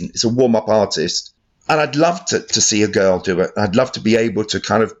isn't. It's a warm-up artist. And I'd love to see a girl do it. I'd love to be able to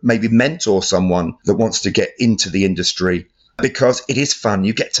kind of maybe mentor someone that wants to get into the industry, because it is fun.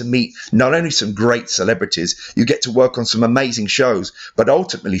 You get to meet not only some great celebrities, you get to work on some amazing shows, but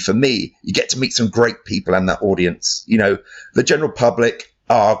ultimately for me, you get to meet some great people and that audience. The general public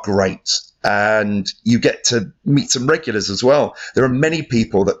are great, and you get to meet some regulars as well. There are many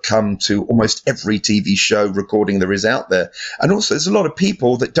people that come to almost every TV show recording there is out there. And also there's a lot of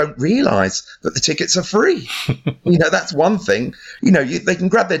people that don't realize that the tickets are free. That's one thing. They can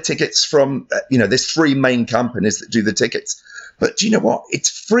grab their tickets from, there's 3 main companies that do the tickets. But do you know what? It's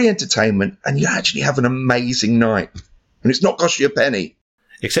free entertainment, and you actually have an amazing night. And it's not cost you a penny.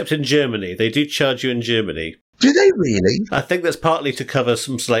 Except in Germany. They do charge you in Germany. Do they really? I think that's partly to cover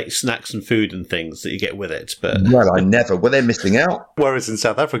some snacks and food and things that you get with it. But well, I never. Well, they're missing out. Whereas in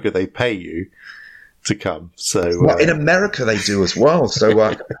South Africa, they pay you to come. So in America, they do as well. So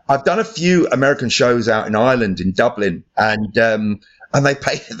I've done a few American shows out in Ireland, in Dublin, and they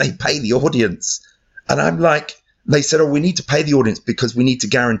pay the audience. And I'm like, they said, we need to pay the audience because we need to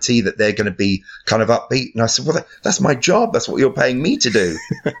guarantee that they're going to be kind of upbeat. And I said, well, that's my job. That's what you're paying me to do.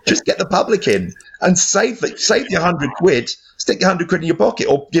 Just get the public in and save your £100, stick your £100 in your pocket,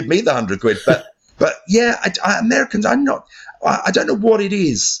 or give me the £100. But yeah, Americans, I don't know what it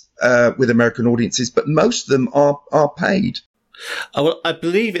is with American audiences, but most of them are paid. Well, I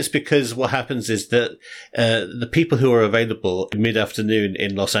believe it's because what happens is that the people who are available mid-afternoon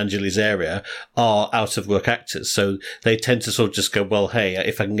in Los Angeles area are out-of-work actors. So they tend to sort of just go, well, hey,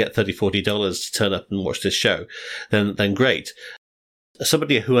 if I can get $30, $40 to turn up and watch this show, then great.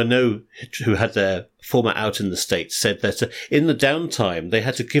 somebody who I know who had their format out in the States said that in the downtime they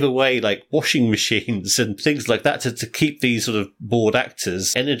had to give away like washing machines and things like that to keep these sort of bored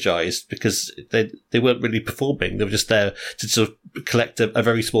actors energized, because they weren't really performing. They were just there to sort of collect a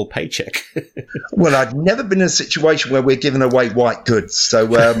very small paycheck. Well, I've never been in a situation where we're giving away white goods. So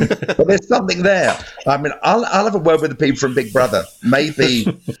but there's something there. I mean, I'll have a word with the people from Big Brother. Maybe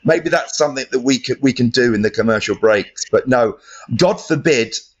that's something that we can do in the commercial breaks. But no, God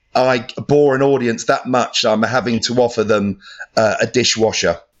forbid I bore an audience that much I'm having to offer them a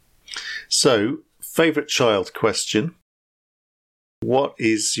dishwasher. So, favourite child question. What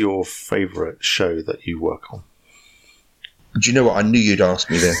is your favourite show that you work on? Do you know what? I knew you'd ask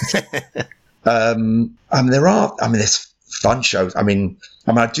me this. There's fun shows.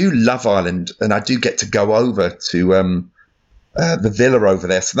 I do Love Island, and I do get to go over to the villa over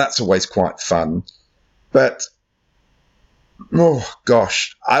there, so that's always quite fun. But oh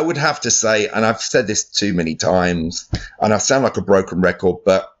gosh, I would have to say, and I've said this too many times, and I sound like a broken record,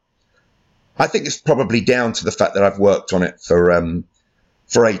 but I think it's probably down to the fact that I've worked on it for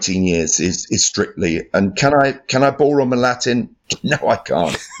 18 years is Strictly. And can I ballroom and Latin? No, I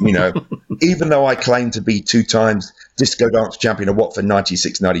can't. Even though I claim to be 2 times disco dance champion of Watford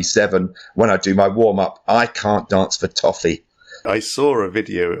 96, 97, when I do my warm up, I can't dance for toffee. I saw a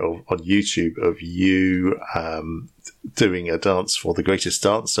video on YouTube of you doing a dance for The Greatest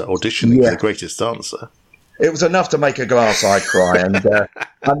Dancer, auditioning for The Greatest Dancer. It was enough to make a glass eye cry, and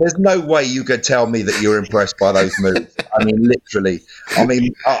there's no way you could tell me that you're impressed by those moves. I mean, literally. I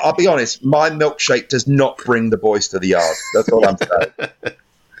mean, I'll be honest, my milkshake does not bring the boys to the yard. That's all I'm saying.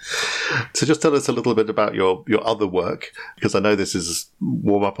 So just tell us a little bit about your other work, because I know this is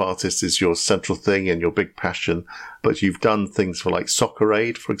warm-up artist is your central thing and your big passion, but you've done things for like Soccer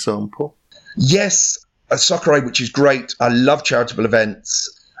Aid, for example. Yes, Soccer Aid, which is great. I love charitable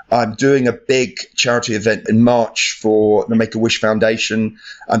events. I'm doing a big charity event in March for the Make-A-Wish Foundation,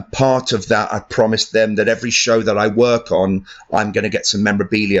 and part of that, I promised them that every show that I work on, I'm going to get some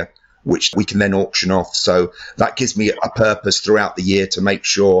memorabilia, which we can then auction off. So that gives me a purpose throughout the year to make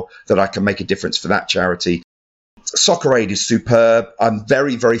sure that I can make a difference for that charity. Soccer Aid is superb. I'm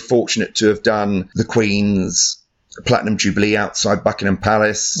very, very fortunate to have done the Queen's Platinum Jubilee outside Buckingham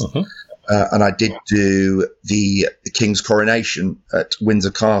Palace. Mm-hmm. And I did do the King's coronation at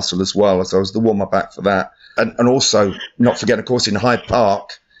Windsor Castle as well, as I was the warm-up act for that. And also, not forget, of course, in Hyde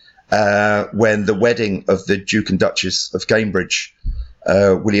Park, when the wedding of the Duke and Duchess of Cambridge,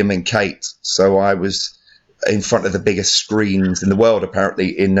 William and Kate. So I was in front of the biggest screens in the world,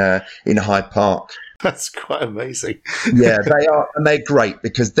 apparently, in Hyde Park. That's quite amazing. Yeah, they are. And they're great,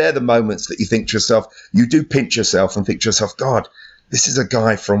 because they're the moments that you think to yourself, you do pinch yourself and think to yourself, God, this is a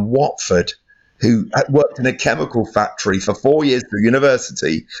guy from Watford who had worked in a chemical factory for 4 years through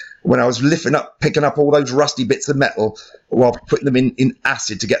university, when I was picking up all those rusty bits of metal while putting them in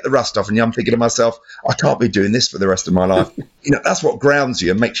acid to get the rust off. And I'm thinking to myself, I can't be doing this for the rest of my life. That's what grounds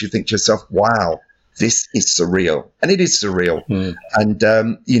you and makes you think to yourself, wow, this is surreal. And it is surreal. Mm. And,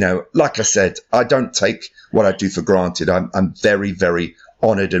 like I said, I don't take what I do for granted. I'm very, very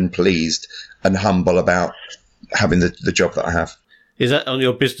honoured and pleased and humble about having the job that I have. Is that on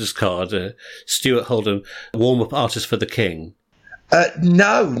your business card, Stuart Holdham, warm-up artist for the King?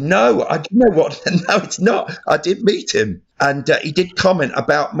 No. You know what? No, it's not. I did meet him, and he did comment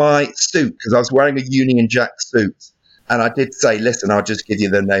about my suit, because I was wearing a Union Jack suit. And I did say, listen, I'll just give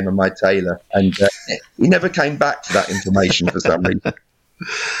you the name of my tailor. And he never came back for that information for some reason.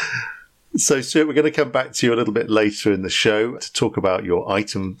 So, Stuart, we're going to come back to you a little bit later in the show to talk about your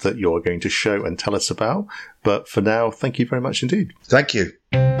item that you're going to show and tell us about. But for now, thank you very much indeed. Thank you.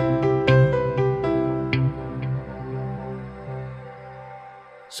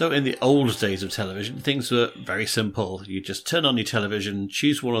 So in the old days of television, things were very simple. You just turn on your television,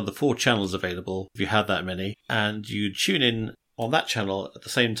 choose one of the 4 channels available, if you had that many, and you tune in on that channel at the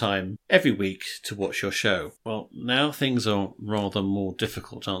same time every week to watch your show. Well, now things are rather more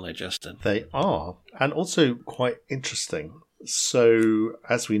difficult, aren't they, Justin? They are, and also quite interesting. So,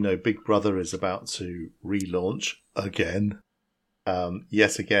 as we know, Big Brother is about to relaunch again,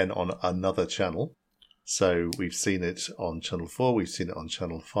 yet again on another channel. So we've seen it on Channel 4, we've seen it on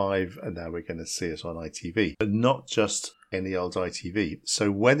Channel 5, and now we're going to see it on ITV. But not just any old ITV.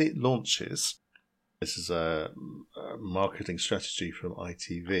 So when it launches, this is a marketing strategy from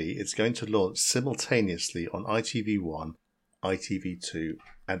ITV, it's going to launch simultaneously on ITV1, ITV2,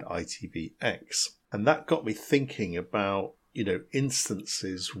 and ITVX. And that got me thinking about,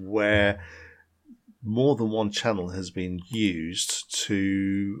 instances where more than one channel has been used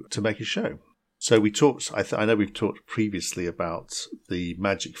to make a show. So we talked. I know we've talked previously about the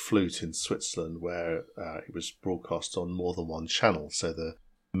Magic Flute in Switzerland, where it was broadcast on more than one channel. So the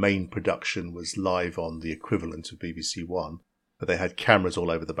main production was live on the equivalent of BBC One, but they had cameras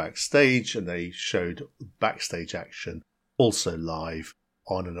all over the backstage, and they showed backstage action also live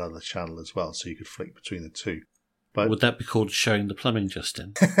on another channel as well. So you could flick between the two. But would that be called showing the plumbing,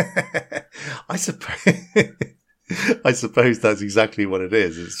 Justin? I suppose. I suppose that's exactly what it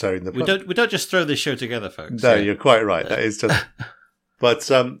is. It's showing the. We don't just throw this show together, folks. No, you're quite right. That is just. But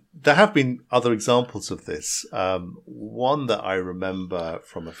there have been other examples of this. One that I remember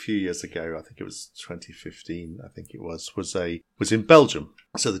from a few years ago, I think it was 2015. I think it was in Belgium.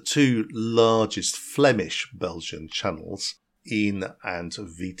 So the two largest Flemish Belgian channels, IN and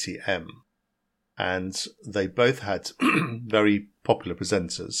VTM, and they both had very popular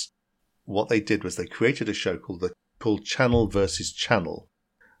presenters. What they did was they created a show called Channel versus Channel.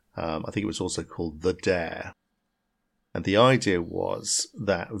 I think it was also called The Dare. And the idea was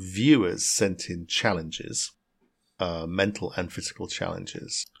that viewers sent in challenges, mental and physical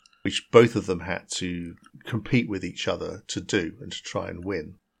challenges, which both of them had to compete with each other to do and to try and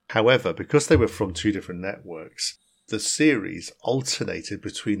win. However, because they were from two different networks, the series alternated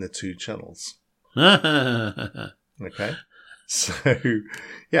between the two channels. Okay?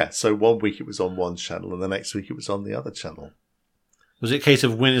 So 1 week it was on one channel and the next week it was on the other channel. Was it a case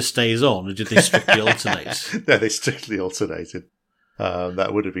of winner stays on, or did they strictly alternate? No, they strictly alternated.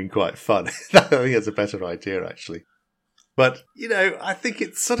 That would have been quite fun. I think that's a better idea, actually. But, I think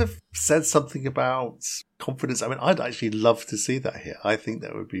it sort of says something about confidence. I mean, I'd actually love to see that here. I think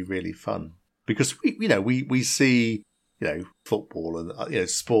that would be really fun. Because, we see, football and,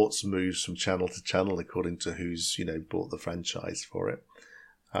 sports moves from channel to channel according to who's, bought the franchise for it,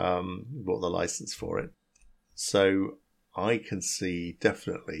 bought the license for it. So I can see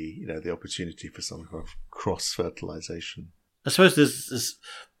definitely, the opportunity for some kind of cross-fertilization. I suppose there's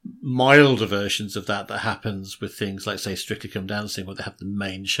milder versions of that happens with things like, say, Strictly Come Dancing, where they have the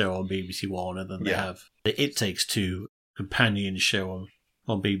main show on BBC One, and then they have the It Takes Two companion show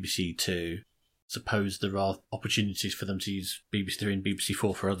on BBC Two. Suppose there are opportunities for them to use BBC Three and BBC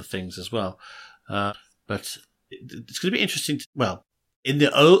Four for other things as well. But it's going to be interesting. In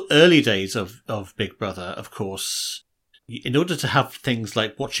the early days of Big Brother, of course, in order to have things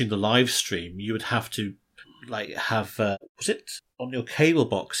like watching the live stream, you would have to have was it on your cable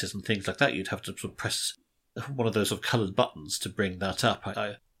boxes and things like that? You'd have to sort of press one of those sort of coloured buttons to bring that up.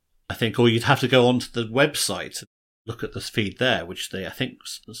 I think, or you'd have to go onto the website. Look at the feed there, which I think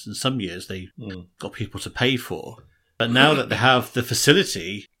in some years they got people to pay for. But now that they have the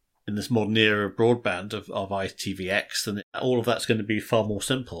facility in this modern era of broadband of ITVX, then all of that's going to be far more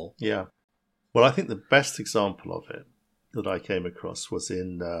simple. Yeah. Well, I think the best example of it that I came across was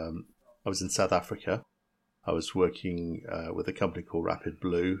I was in South Africa. I was working with a company called Rapid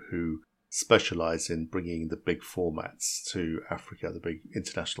Blue, who specialise in bringing the big formats to Africa, the big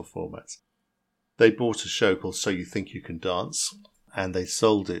international formats. They bought a show called So You Think You Can Dance, and they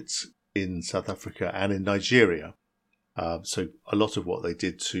sold it in South Africa and in Nigeria. So a lot of what they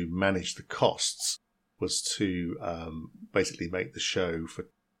did to manage the costs was to basically make the show for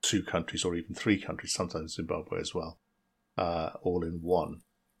 2 countries or even 3 countries, sometimes Zimbabwe as well, all in one.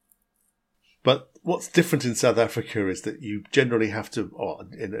 But what's different in South Africa is that you generally have to, or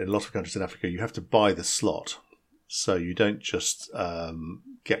in a lot of countries in Africa, you have to buy the slot. So you don't just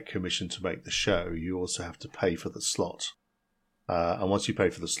get commission to make the show, you also have to pay for the slot. And once you pay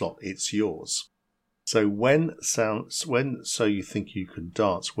for the slot, it's yours. So when So You Think You Can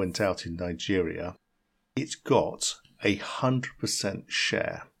Dance went out in Nigeria, it got 100%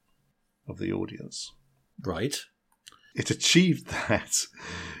 share of the audience. Right. It achieved that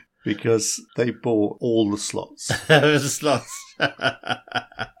because they bought all the slots. The slots.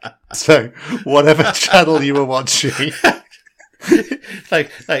 So whatever channel you were watching,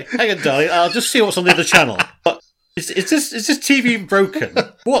 like, hang on, darling, I'll just see what's on the other channel. Is this TV broken?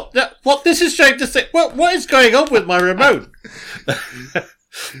 What this is showing to say? What is going on with my remote?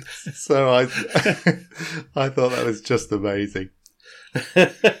 So I thought that was just amazing.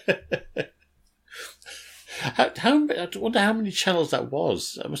 I wonder how many channels that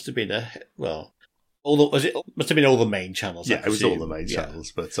was. That must have been must have been all the main channels. Yeah, it was all the main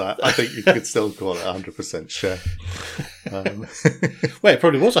channels, but I think you could still call it 100% share. Well, it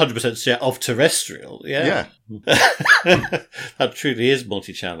probably was 100% share of terrestrial. Yeah. That truly is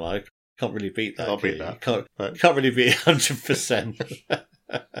multi-channel. I can't really beat that. Can't beat that. You can't really beat 100%.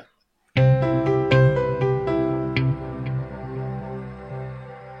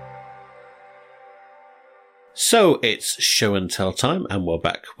 So it's show and tell time, and we're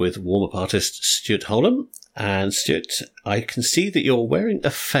back with warm-up artist Stuart Holdham. And Stuart, I can see that you're wearing a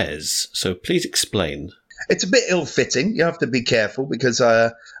fez, so please explain. It's a bit ill-fitting. You have to be careful because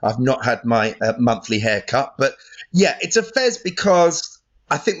I've not had my monthly haircut. But yeah, it's a fez because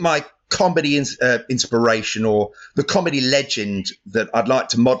I think my comedy inspiration, or the comedy legend that I'd like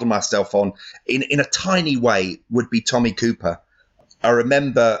to model myself on in a tiny way, would be Tommy Cooper. I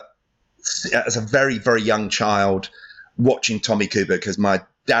remember as a very, very young child watching Tommy Cooper because my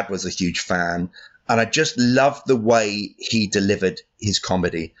dad was a huge fan. And I just loved the way he delivered his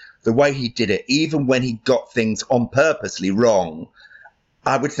comedy, the way he did it. Even when he got things on purposely wrong,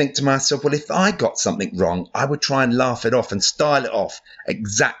 I would think to myself, well, if I got something wrong, I would try and laugh it off and style it off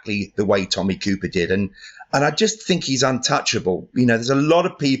exactly the way Tommy Cooper did. And I just think he's untouchable. You know, there's a lot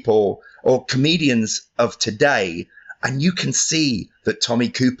of people or comedians of today, and you can see that Tommy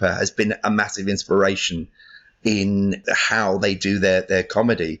Cooper has been a massive inspiration in how they do their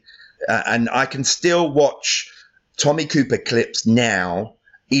comedy. And I can still watch Tommy Cooper clips now,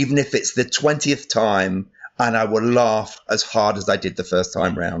 even if it's the 20th time, and I will laugh as hard as I did the first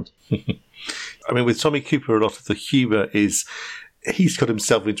time round. I mean, with Tommy Cooper, a lot of the humour is he's got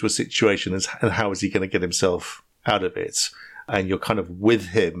himself into a situation and how is he going to get himself out of it? And you're kind of with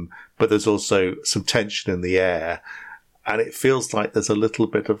him, but there's also some tension in the air. And it feels like there's a little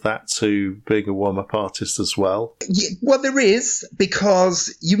bit of that to being a warm-up artist as well. Yeah, well, there is,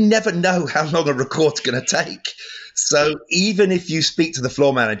 because you never know how long a record's going to take. So even if you speak to the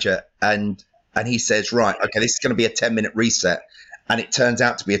floor manager and he says, right, okay, this is going to be a 10-minute reset, and it turns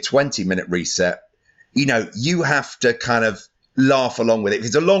out to be a 20-minute reset, you know, you have to kind of laugh along with it. If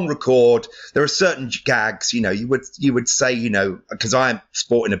it's a long record, there are certain gags, you know, you would say, you know, because I'm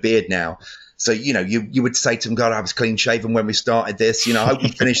sporting a beard now. So, you know, you would say to him, God, I was clean shaven when we started this. You know, I hope we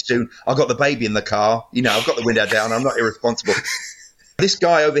finish soon. I've got the baby in the car. You know, I've got the window down. I'm not irresponsible. This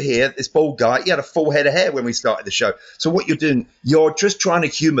guy over here, this bald guy, he had a full head of hair when we started the show. So what you're doing, you're just trying to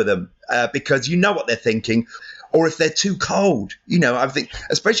humor them because you know what they're thinking. Or if they're too cold, you know, I think,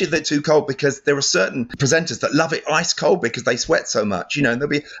 especially if they're too cold, because there are certain presenters that love it ice cold because they sweat so much, you know, and there'll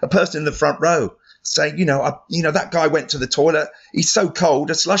be a person in the front row saying, you know, that guy went to the toilet. He's so cold,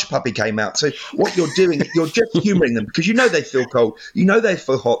 a slush puppy came out. So what you're doing, you're just humouring them because you know they feel cold. You know they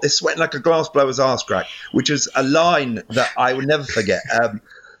feel hot. They're sweating like a glass blower's arse crack, which is a line that I will never forget.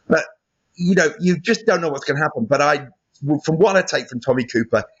 But, you know, you just don't know what's going to happen. But from what I take from Tommy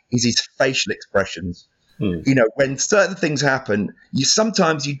Cooper is his facial expressions. You know, when certain things happen,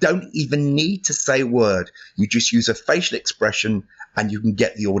 sometimes you don't even need to say a word. You just use a facial expression and you can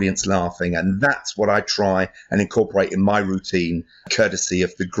get the audience laughing. And that's what I try and incorporate in my routine, courtesy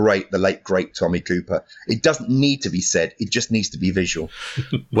of the late, great Tommy Cooper. It doesn't need to be said. It just needs to be visual.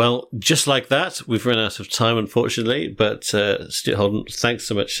 Well, just like that, we've run out of time, unfortunately. But Stuart Holdham, thanks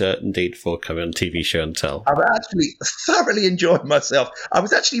so much indeed for coming on TV Show and Tell. I've actually thoroughly enjoyed myself. I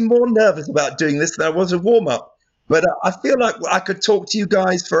was actually more nervous about doing this than I was a warm-up. But I feel like I could talk to you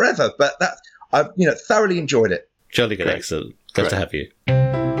guys forever. But I've thoroughly enjoyed it. Jolly good, excellent. Glad to have you.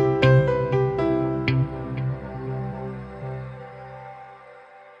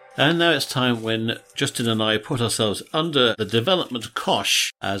 And now it's time when Justin and I put ourselves under the development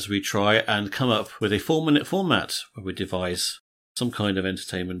cosh as we try and come up with a 4-minute format where we devise some kind of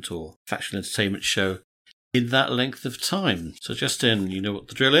entertainment or factual entertainment show in that length of time. So Justin, you know what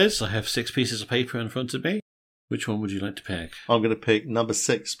the drill is. I have 6 pieces of paper in front of me. Which one would you like to pick? I'm going to pick number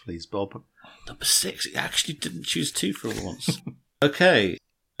 6, please, Bob. Number 6? You actually didn't choose 2 for once. Okay.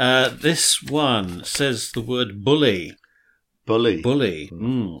 This one says the word bully. Bully.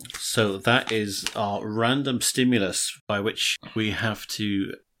 So that is our random stimulus by which we have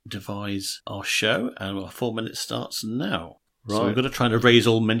to devise our show, and our 4 minutes starts now. Right. So we're going to try to raise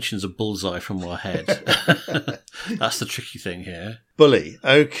all mentions of bullseye from our head. That's the tricky thing here. Bully.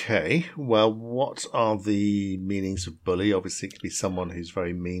 Okay. Well, what are the meanings of bully? Obviously, it could be someone who's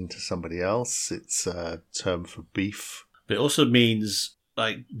very mean to somebody else. It's a term for beef. But it also means,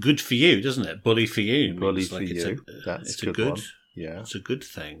 like, good for you, doesn't it? Bully for you. Bully for you. That's a good one. Yeah. It's a good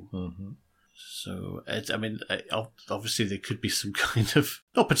thing. Mm-hmm. So, obviously there could be some kind of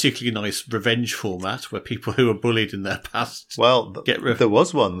not particularly nice revenge format where people who were bullied in their past there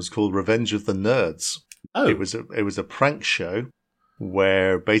was one. It was called Revenge of the Nerds. Oh. It was a prank show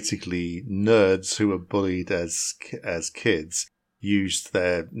where basically nerds who were bullied as kids used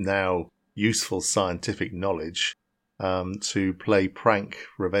their now useful scientific knowledge to play prank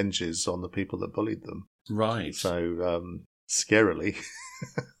revenges on the people that bullied them. Right. So, scarily,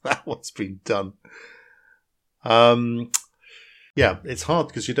 that one's been done. Yeah, it's hard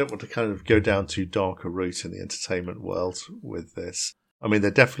because you don't want to kind of go down too dark a route in the entertainment world with this. I mean,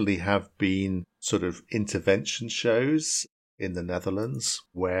 there definitely have been sort of intervention shows in the Netherlands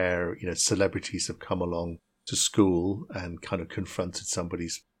where, celebrities have come along to school and kind of confronted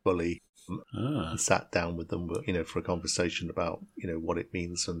somebody's bully and sat down with them, for a conversation about, what it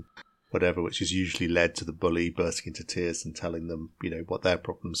means and whatever, which has usually led to the bully bursting into tears and telling them, what their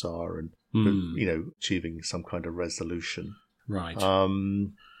problems are and, achieving some kind of resolution. Right.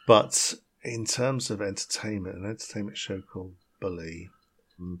 But in terms of entertainment, an entertainment show called Bully.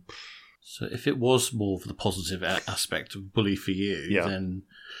 So if it was more of the positive aspect of Bully for you, then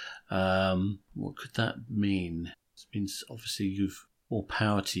what could that mean? It means obviously you've more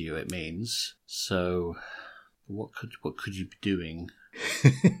power to you. It means so. What could you be doing?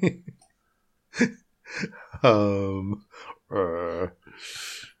 Well,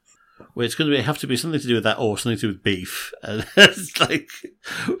 it's going to have to be something to do with that, or something to do with beef. It's like,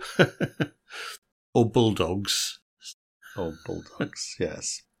 or bulldogs. Oh, bulldogs!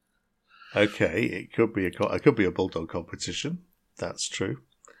 Yes. Okay, it could be a bulldog competition. That's true.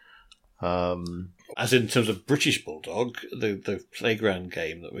 As in terms of British Bulldog, the playground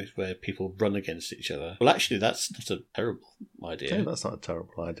game where people run against each other. Well, actually, that's not a terrible idea. No, that's not a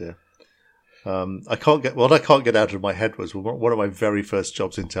terrible idea. I can't get out of my head was one of my very first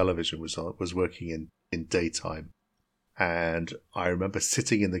jobs in television was working in daytime, and I remember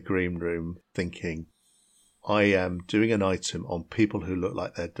sitting in the green room thinking, I am doing an item on people who look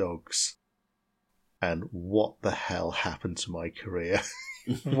like their dogs, and what the hell happened to my career?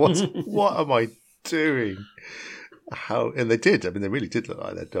 What am I doing? How? And they did. I mean, they really did look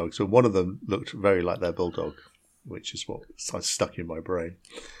like their dogs. And one of them looked very like their bulldog, which is what stuck in my brain.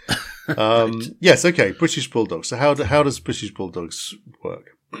 Right. Yes, okay, British Bulldogs. So how does British Bulldogs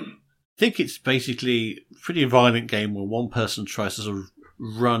work? I think it's basically a pretty violent game where one person tries to sort of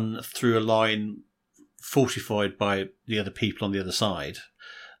run through a line fortified by the other people on the other side.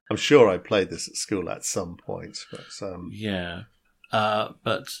 I'm sure I played this at school at some point, but yeah.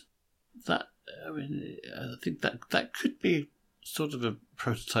 But that, I mean, I think that could be sort of a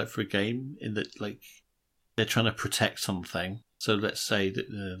prototype for a game in that, like, they're trying to protect something. So let's say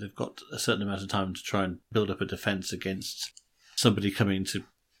that they've got a certain amount of time to try and build up a defense against somebody coming to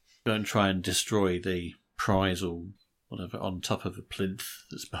go and try and destroy the prize or whatever on top of a plinth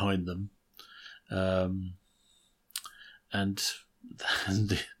that's behind them. And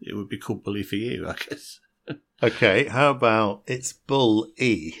it would be called Bully for you, I guess. Okay, how about it's Bull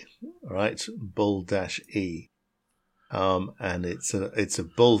E, right? Bull-E. And it's a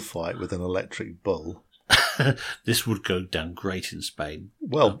bullfight with an electric bull. This would go down great in Spain.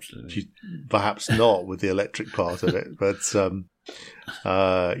 Well, perhaps not with the electric part of it, but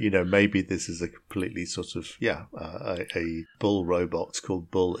maybe this is a completely sort of a bull robot called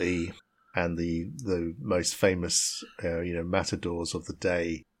Bull E, and the most famous matadors of the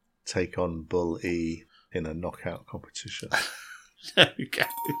day take on Bull E in a knockout competition. There we go.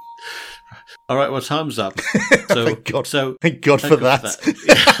 All right, well, time's up. So, thank God for that.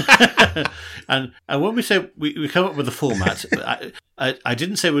 And when we say we come up with a format, I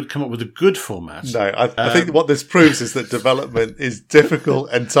didn't say we'd come up with a good format. No, I think what this proves is that development is difficult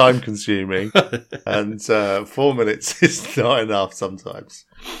and time-consuming, and 4 minutes is not enough sometimes.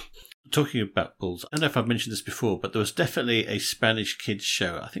 Talking about bulls, I don't know if I've mentioned this before, but there was definitely a Spanish kids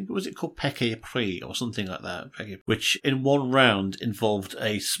show. I think was it called Peque Pri or something like that, which in one round involved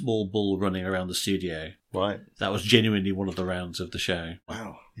a small bull running around the studio. Right. That was genuinely one of the rounds of the show.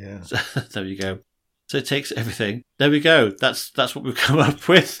 Wow. Yeah. So, there you go. So it takes everything. There we go. That's what we've come up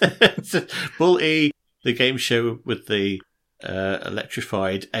with. Bull E, the game show with the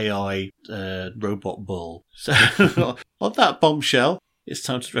electrified AI robot bull. So on that bombshell, it's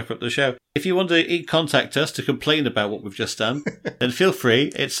time to wrap up the show. If you want to contact us to complain about what we've just done, then feel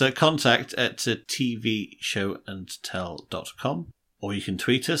free. It's contact@tvshowandtell.com, or you can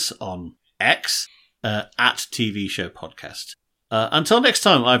tweet us on X at TV Show Podcast. Until next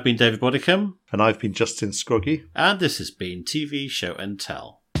time, I've been David Bodicum. And I've been Justin Scroggy. And this has been TV Show and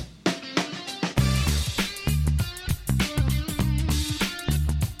Tell.